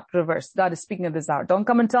cannot reverse. God is speaking of this hour. Don't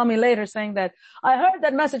come and tell me later saying that I heard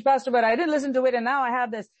that message, Pastor, but I didn't listen to it and now I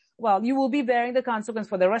have this. Well, you will be bearing the consequence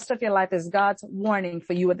for the rest of your life as God's warning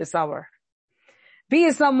for you at this hour. Be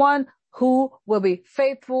someone who will be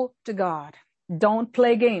faithful to God. Don't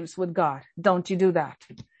play games with God. Don't you do that.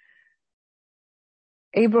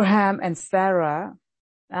 Abraham and Sarah,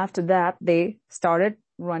 after that, they started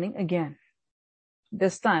running again.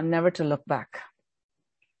 This time, never to look back.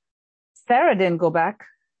 Sarah didn't go back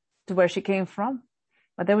to where she came from,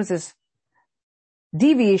 but there was this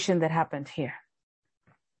deviation that happened here.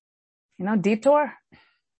 You know, detour.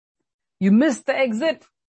 You missed the exit.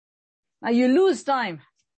 Now you lose time.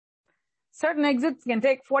 Certain exits can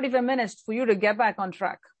take 45 minutes for you to get back on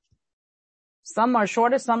track. Some are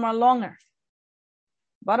shorter, some are longer.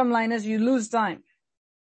 Bottom line is you lose time.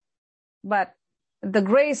 But the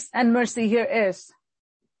grace and mercy here is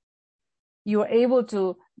you are able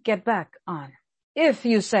to get back on. If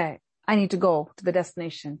you say, I need to go to the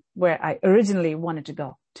destination where I originally wanted to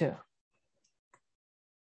go to.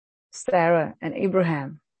 Sarah and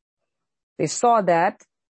Abraham, they saw that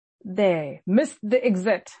they missed the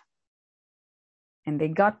exit and they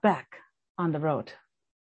got back on the road.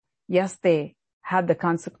 Yes, they had the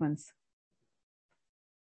consequence.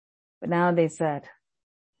 But now they said,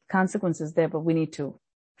 consequences there, but we need to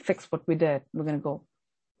fix what we did. We're going to go.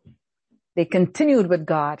 They continued with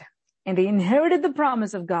God and they inherited the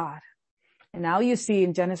promise of God. And now you see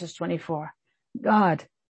in Genesis 24, God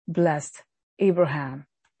blessed Abraham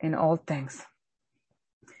in all things.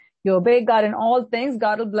 You obey God in all things,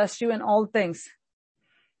 God will bless you in all things.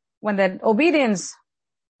 When that obedience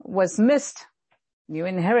was missed, you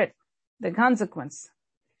inherit the consequence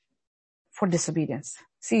for disobedience.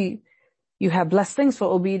 See, you have blessings for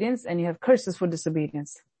obedience and you have curses for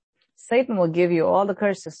disobedience. Satan will give you all the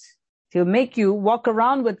curses. He'll make you walk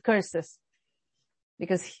around with curses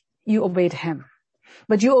because you obeyed him.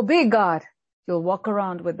 But you obey God, you'll walk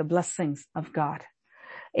around with the blessings of God.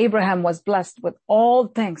 Abraham was blessed with all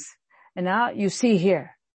things. And now you see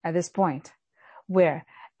here at this point where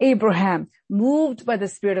Abraham, moved by the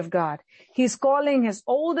Spirit of God, he's calling his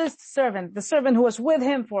oldest servant, the servant who was with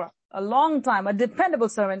him for a long time, a dependable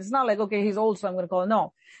servant. It's not like, okay, he's old, so I'm going to call.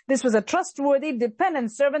 No, this was a trustworthy,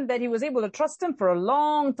 dependent servant that he was able to trust him for a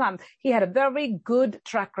long time. He had a very good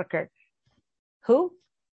track record. Who?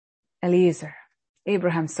 Eliezer,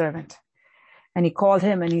 Abraham's servant. And he called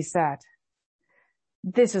him and he said,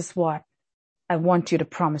 this is what I want you to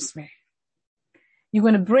promise me. You're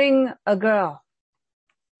going to bring a girl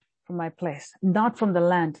from my place, not from the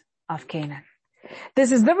land of Canaan.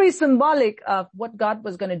 This is very symbolic of what God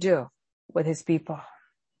was going to do with his people.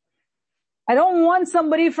 I don't want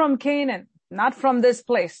somebody from Canaan, not from this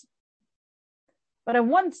place. But I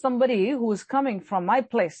want somebody who is coming from my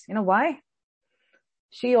place. You know why?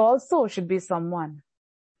 She also should be someone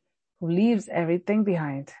who leaves everything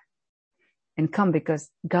behind and come because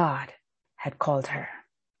God had called her.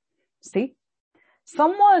 See?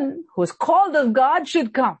 Someone who is called of God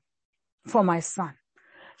should come for my son.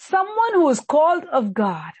 Someone who is called of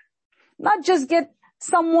God. Not just get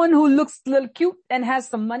someone who looks a little cute and has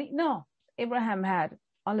some money. No, Abraham had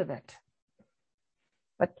all of it.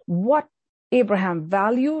 But what Abraham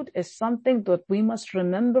valued is something that we must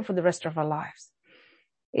remember for the rest of our lives.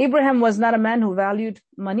 Abraham was not a man who valued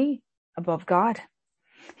money above God.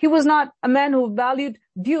 He was not a man who valued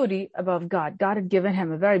beauty above God. God had given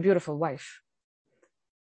him a very beautiful wife.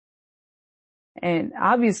 And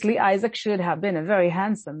obviously Isaac should have been a very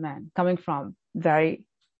handsome man coming from very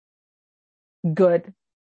good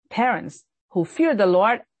parents who feared the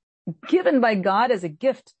Lord, given by God as a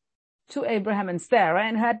gift to Abraham and Sarah,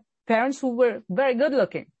 and had parents who were very good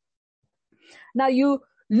looking. Now you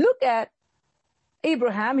look at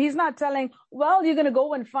Abraham, he's not telling, well, you're going to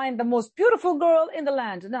go and find the most beautiful girl in the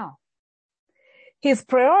land. No. His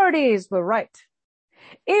priorities were right.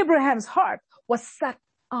 Abraham's heart was set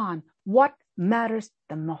on what matters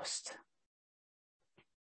the most.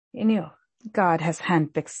 He knew God has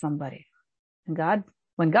handpicked somebody. And God,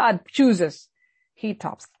 when God chooses, he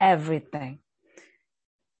tops everything.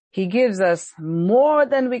 He gives us more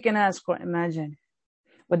than we can ask or imagine.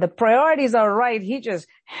 But the priorities are right. He just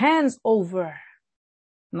hands over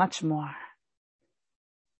much more.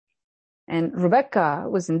 And Rebecca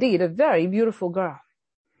was indeed a very beautiful girl.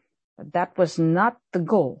 But that was not the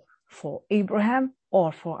goal for Abraham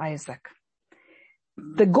or for Isaac.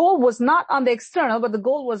 The goal was not on the external, but the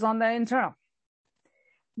goal was on the internal.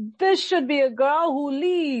 This should be a girl who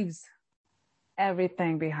leaves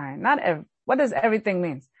everything behind. What does everything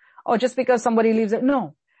mean? Oh, just because somebody leaves it?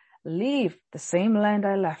 No. Leave the same land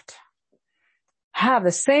I left. Have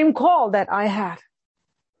the same call that I had,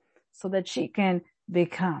 so that she can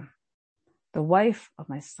become the wife of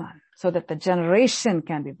my son, so that the generation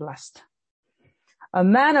can be blessed. A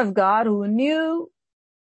man of God who knew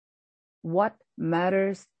what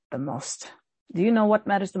matters the most. Do you know what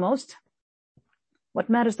matters the most? What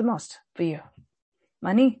matters the most for you?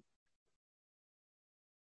 Money?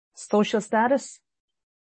 Social status?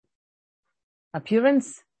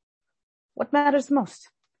 Appearance? What matters the most?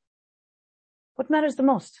 What matters the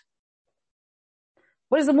most?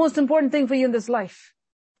 What is the most important thing for you in this life?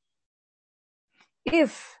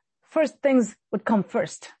 If first things would come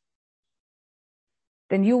first,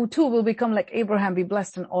 then you too will become like Abraham, be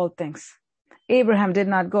blessed in all things. Abraham did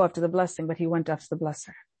not go after the blessing, but he went after the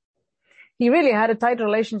blesser. He really had a tight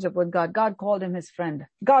relationship with God. God called him his friend.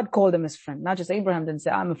 God called him his friend. Not just Abraham didn't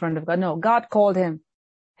say, I'm a friend of God. No, God called him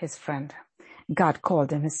his friend. God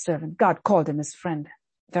called him his servant. God called him his friend.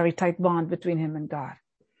 Very tight bond between him and God.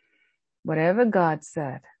 Whatever God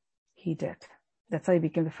said, he did. That's how he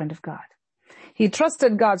became the friend of God. He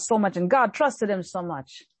trusted God so much, and God trusted him so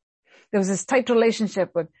much. There was this tight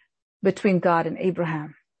relationship between God and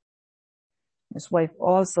Abraham. His wife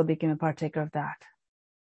also became a partaker of that.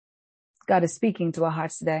 God is speaking to our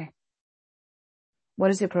hearts today.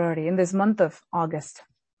 What is your priority in this month of August?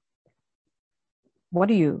 What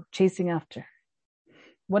are you chasing after?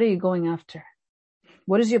 What are you going after?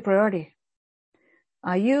 What is your priority?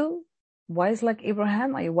 Are you wise like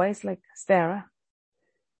Abraham? Are you wise like Sarah?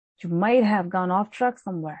 You might have gone off track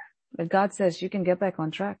somewhere, but God says you can get back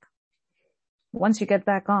on track. Once you get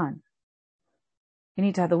back on, you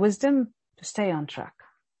need to have the wisdom to stay on track.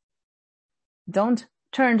 Don't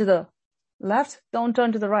turn to the left. Don't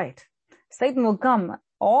turn to the right. Satan will come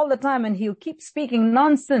all the time, and he'll keep speaking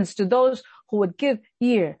nonsense to those who would give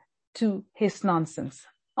ear to his nonsense.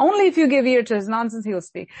 Only if you give ear to his nonsense, he will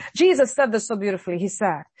speak. Jesus said this so beautifully. He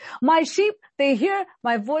said, my sheep, they hear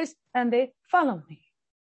my voice and they follow me.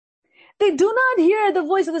 They do not hear the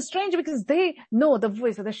voice of the stranger because they know the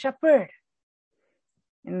voice of the shepherd.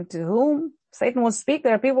 And to whom Satan will speak,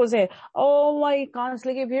 there are people who say, oh, I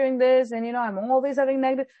constantly keep hearing this, and I'm always having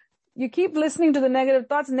negative. You keep listening to the negative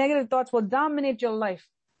thoughts will dominate your life.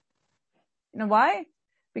 You know why?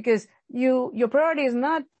 Because your priority is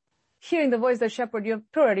not hearing the voice of the shepherd, your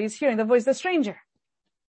priority is hearing the voice of the stranger.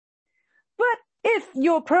 But if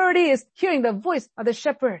your priority is hearing the voice of the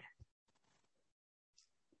shepherd,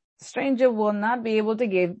 the stranger will not be able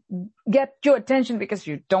to get your attention because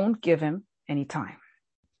you don't give him any time.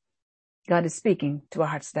 God is speaking to our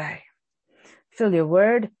hearts today. Fill your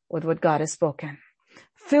word with what God has spoken.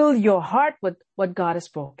 Fill your heart with what God has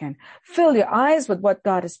spoken. Fill your eyes with what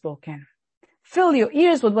God has spoken. Fill your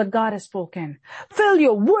ears with what God has spoken. Fill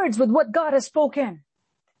your words with what God has spoken.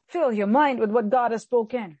 Fill your mind with what God has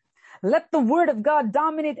spoken. Let the word of God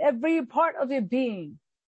dominate every part of your being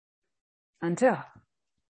until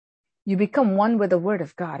you become one with the word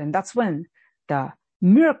of God. And that's when the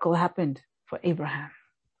miracle happened for Abraham.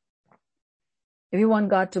 If you want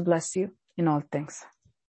God to bless you in all things,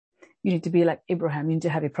 you need to be like Abraham. You need to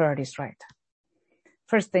have your priorities right.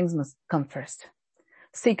 First things must come first.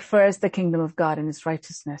 Seek first the kingdom of God and his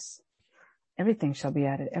righteousness. Everything shall be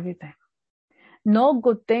added, everything. No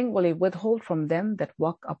good thing will he withhold from them that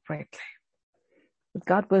walk uprightly. Would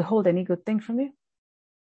God withhold any good thing from you?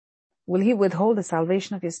 Will he withhold the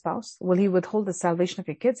salvation of your spouse? Will he withhold the salvation of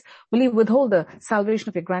your kids? Will he withhold the salvation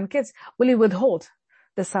of your grandkids? Will he withhold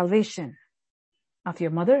the salvation of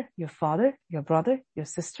your mother, your father, your brother, your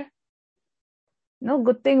sister? No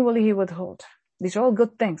good thing will he withhold. These are all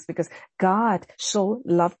good things because God so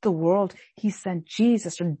loved the world. He sent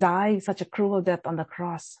Jesus to die such a cruel death on the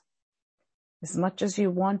cross. As much as you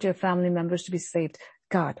want your family members to be saved,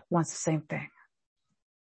 God wants the same thing.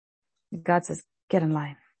 God says, get in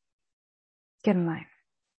line. Get in line.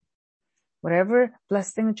 Whatever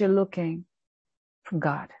blessing that you're looking from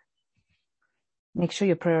God, make sure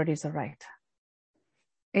your priorities are right.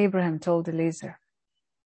 Abraham told Eliezer,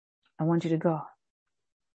 I want you to go.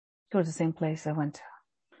 Go to the same place I went to.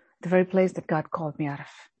 The very place that God called me out of.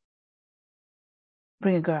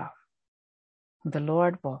 Bring a girl whom the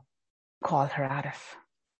Lord will call her out of.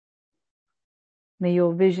 May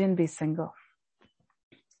your vision be single.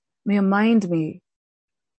 May your mind be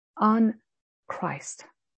on Christ.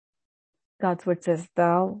 God's word says,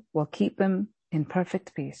 thou will keep him in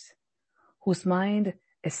perfect peace, whose mind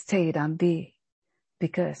is stayed on thee,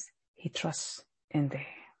 because he trusts in thee.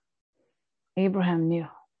 Abraham knew,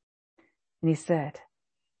 and he said,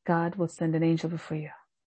 God will send an angel before you.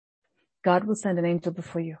 God will send an angel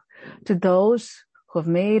before you. To those who have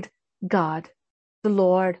made God, the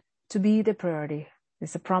Lord, to be the priority.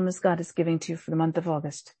 It's a promise God is giving to you for the month of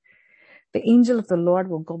August. The angel of the Lord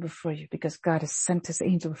will go before you because God has sent his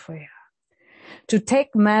angel before you to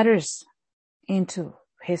take matters into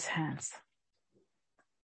his hands.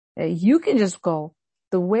 You can just go.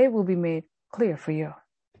 The way will be made clear for you.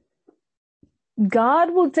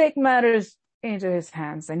 God will take matters into his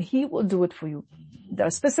hands and he will do it for you. There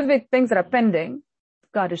are specific things that are pending.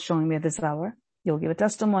 God is showing me at this hour. You'll give a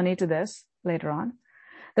testimony to this later on.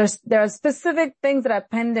 There are specific things that are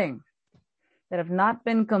pending that have not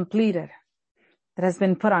been completed, that has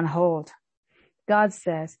been put on hold. God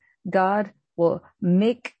says God will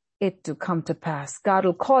make it to come to pass. God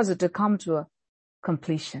will cause it to come to a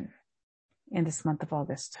completion in this month of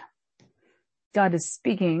August. God is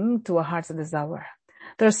speaking to our hearts at this hour.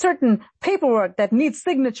 There are certain paperwork that needs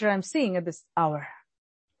signature I'm seeing at this hour.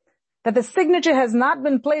 That the signature has not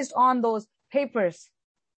been placed on those papers,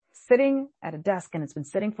 sitting at a desk, and it's been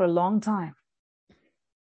sitting for a long time.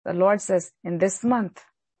 The Lord says in this month,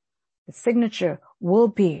 the signature will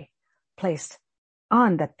be placed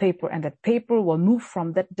on that paper, and that paper will move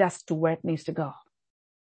from that desk to where it needs to go.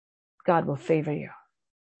 God will favor you.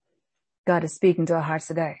 God is speaking to our hearts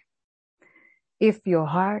today. If your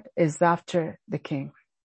heart is after the King,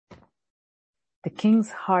 the King's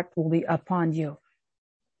heart will be upon you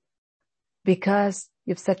because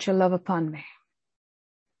you've set your love upon me.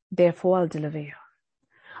 Therefore, I'll deliver you.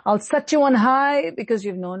 I'll set you on high because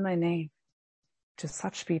you've known my name. To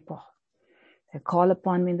such people, they call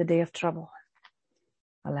upon me in the day of trouble.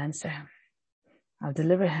 I'll answer him. I'll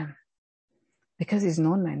deliver him because he's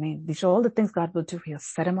known my name. These are all the things God will do. He'll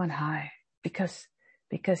set him on high because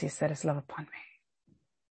he set his love upon me.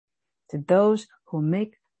 To those who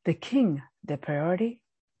make the King their priority,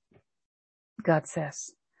 God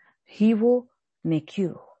says he will make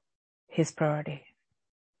you his priority.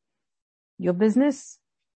 Your business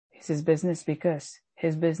is his business because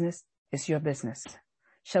his business is your business.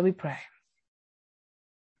 Shall we pray?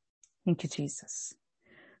 Thank you, Jesus.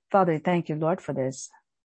 Father, thank you, Lord, for this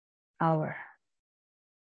hour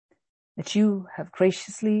that you have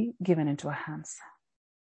graciously given into our hands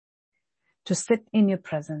to sit in your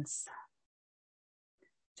presence,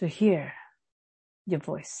 to hear your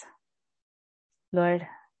voice. Lord,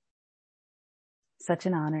 such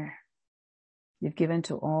an honor you've given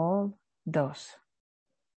to all those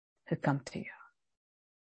who come to you.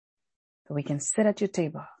 That we can sit at your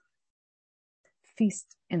table,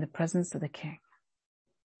 feast in the presence of the King.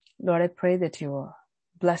 Lord, I pray that you will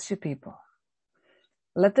bless your people.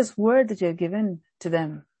 Let this word that you have given to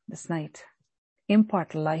them this night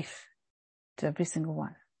impart life to every single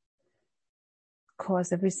one.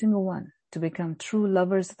 Cause every single one to become true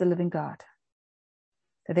lovers of the living God.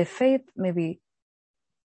 That their faith may be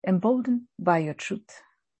emboldened by your truth.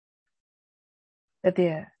 That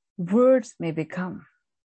their words may become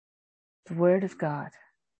the word of God.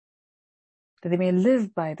 That they may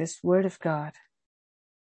live by this word of God.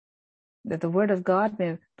 That the word of God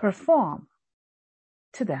may perform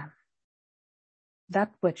to them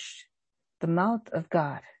that which the mouth of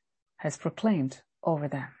God has proclaimed over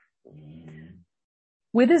them.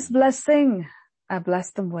 With this blessing, I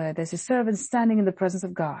bless them with as your servant standing in the presence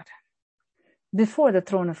of God, before the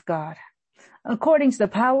throne of God, according to the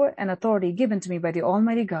power and authority given to me by the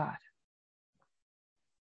Almighty God.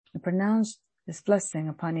 I pronounce this blessing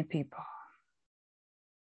upon your people,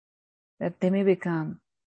 that they may become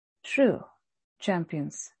true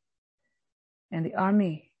champions in the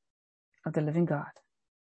army of the living God.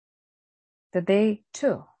 That they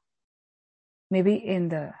too may be in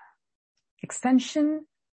the extension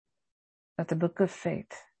of the book of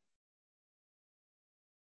faith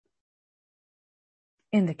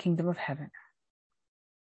in the kingdom of heaven.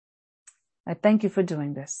 I thank you for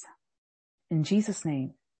doing this. In Jesus'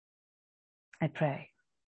 name, I pray.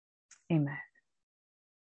 Amen.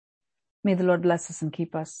 May the Lord bless us and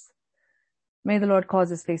keep us. May the Lord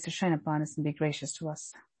cause his face to shine upon us and be gracious to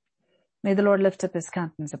us. May the Lord lift up his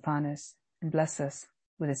countenance upon us and bless us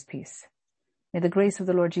with his peace. May the grace of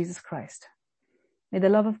the Lord Jesus Christ, may the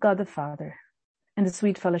love of God the Father, and the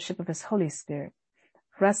sweet fellowship of his Holy Spirit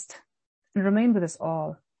rest and remain with us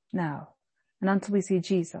all now and until we see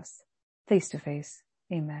Jesus face to face.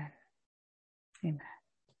 Amen. Amen.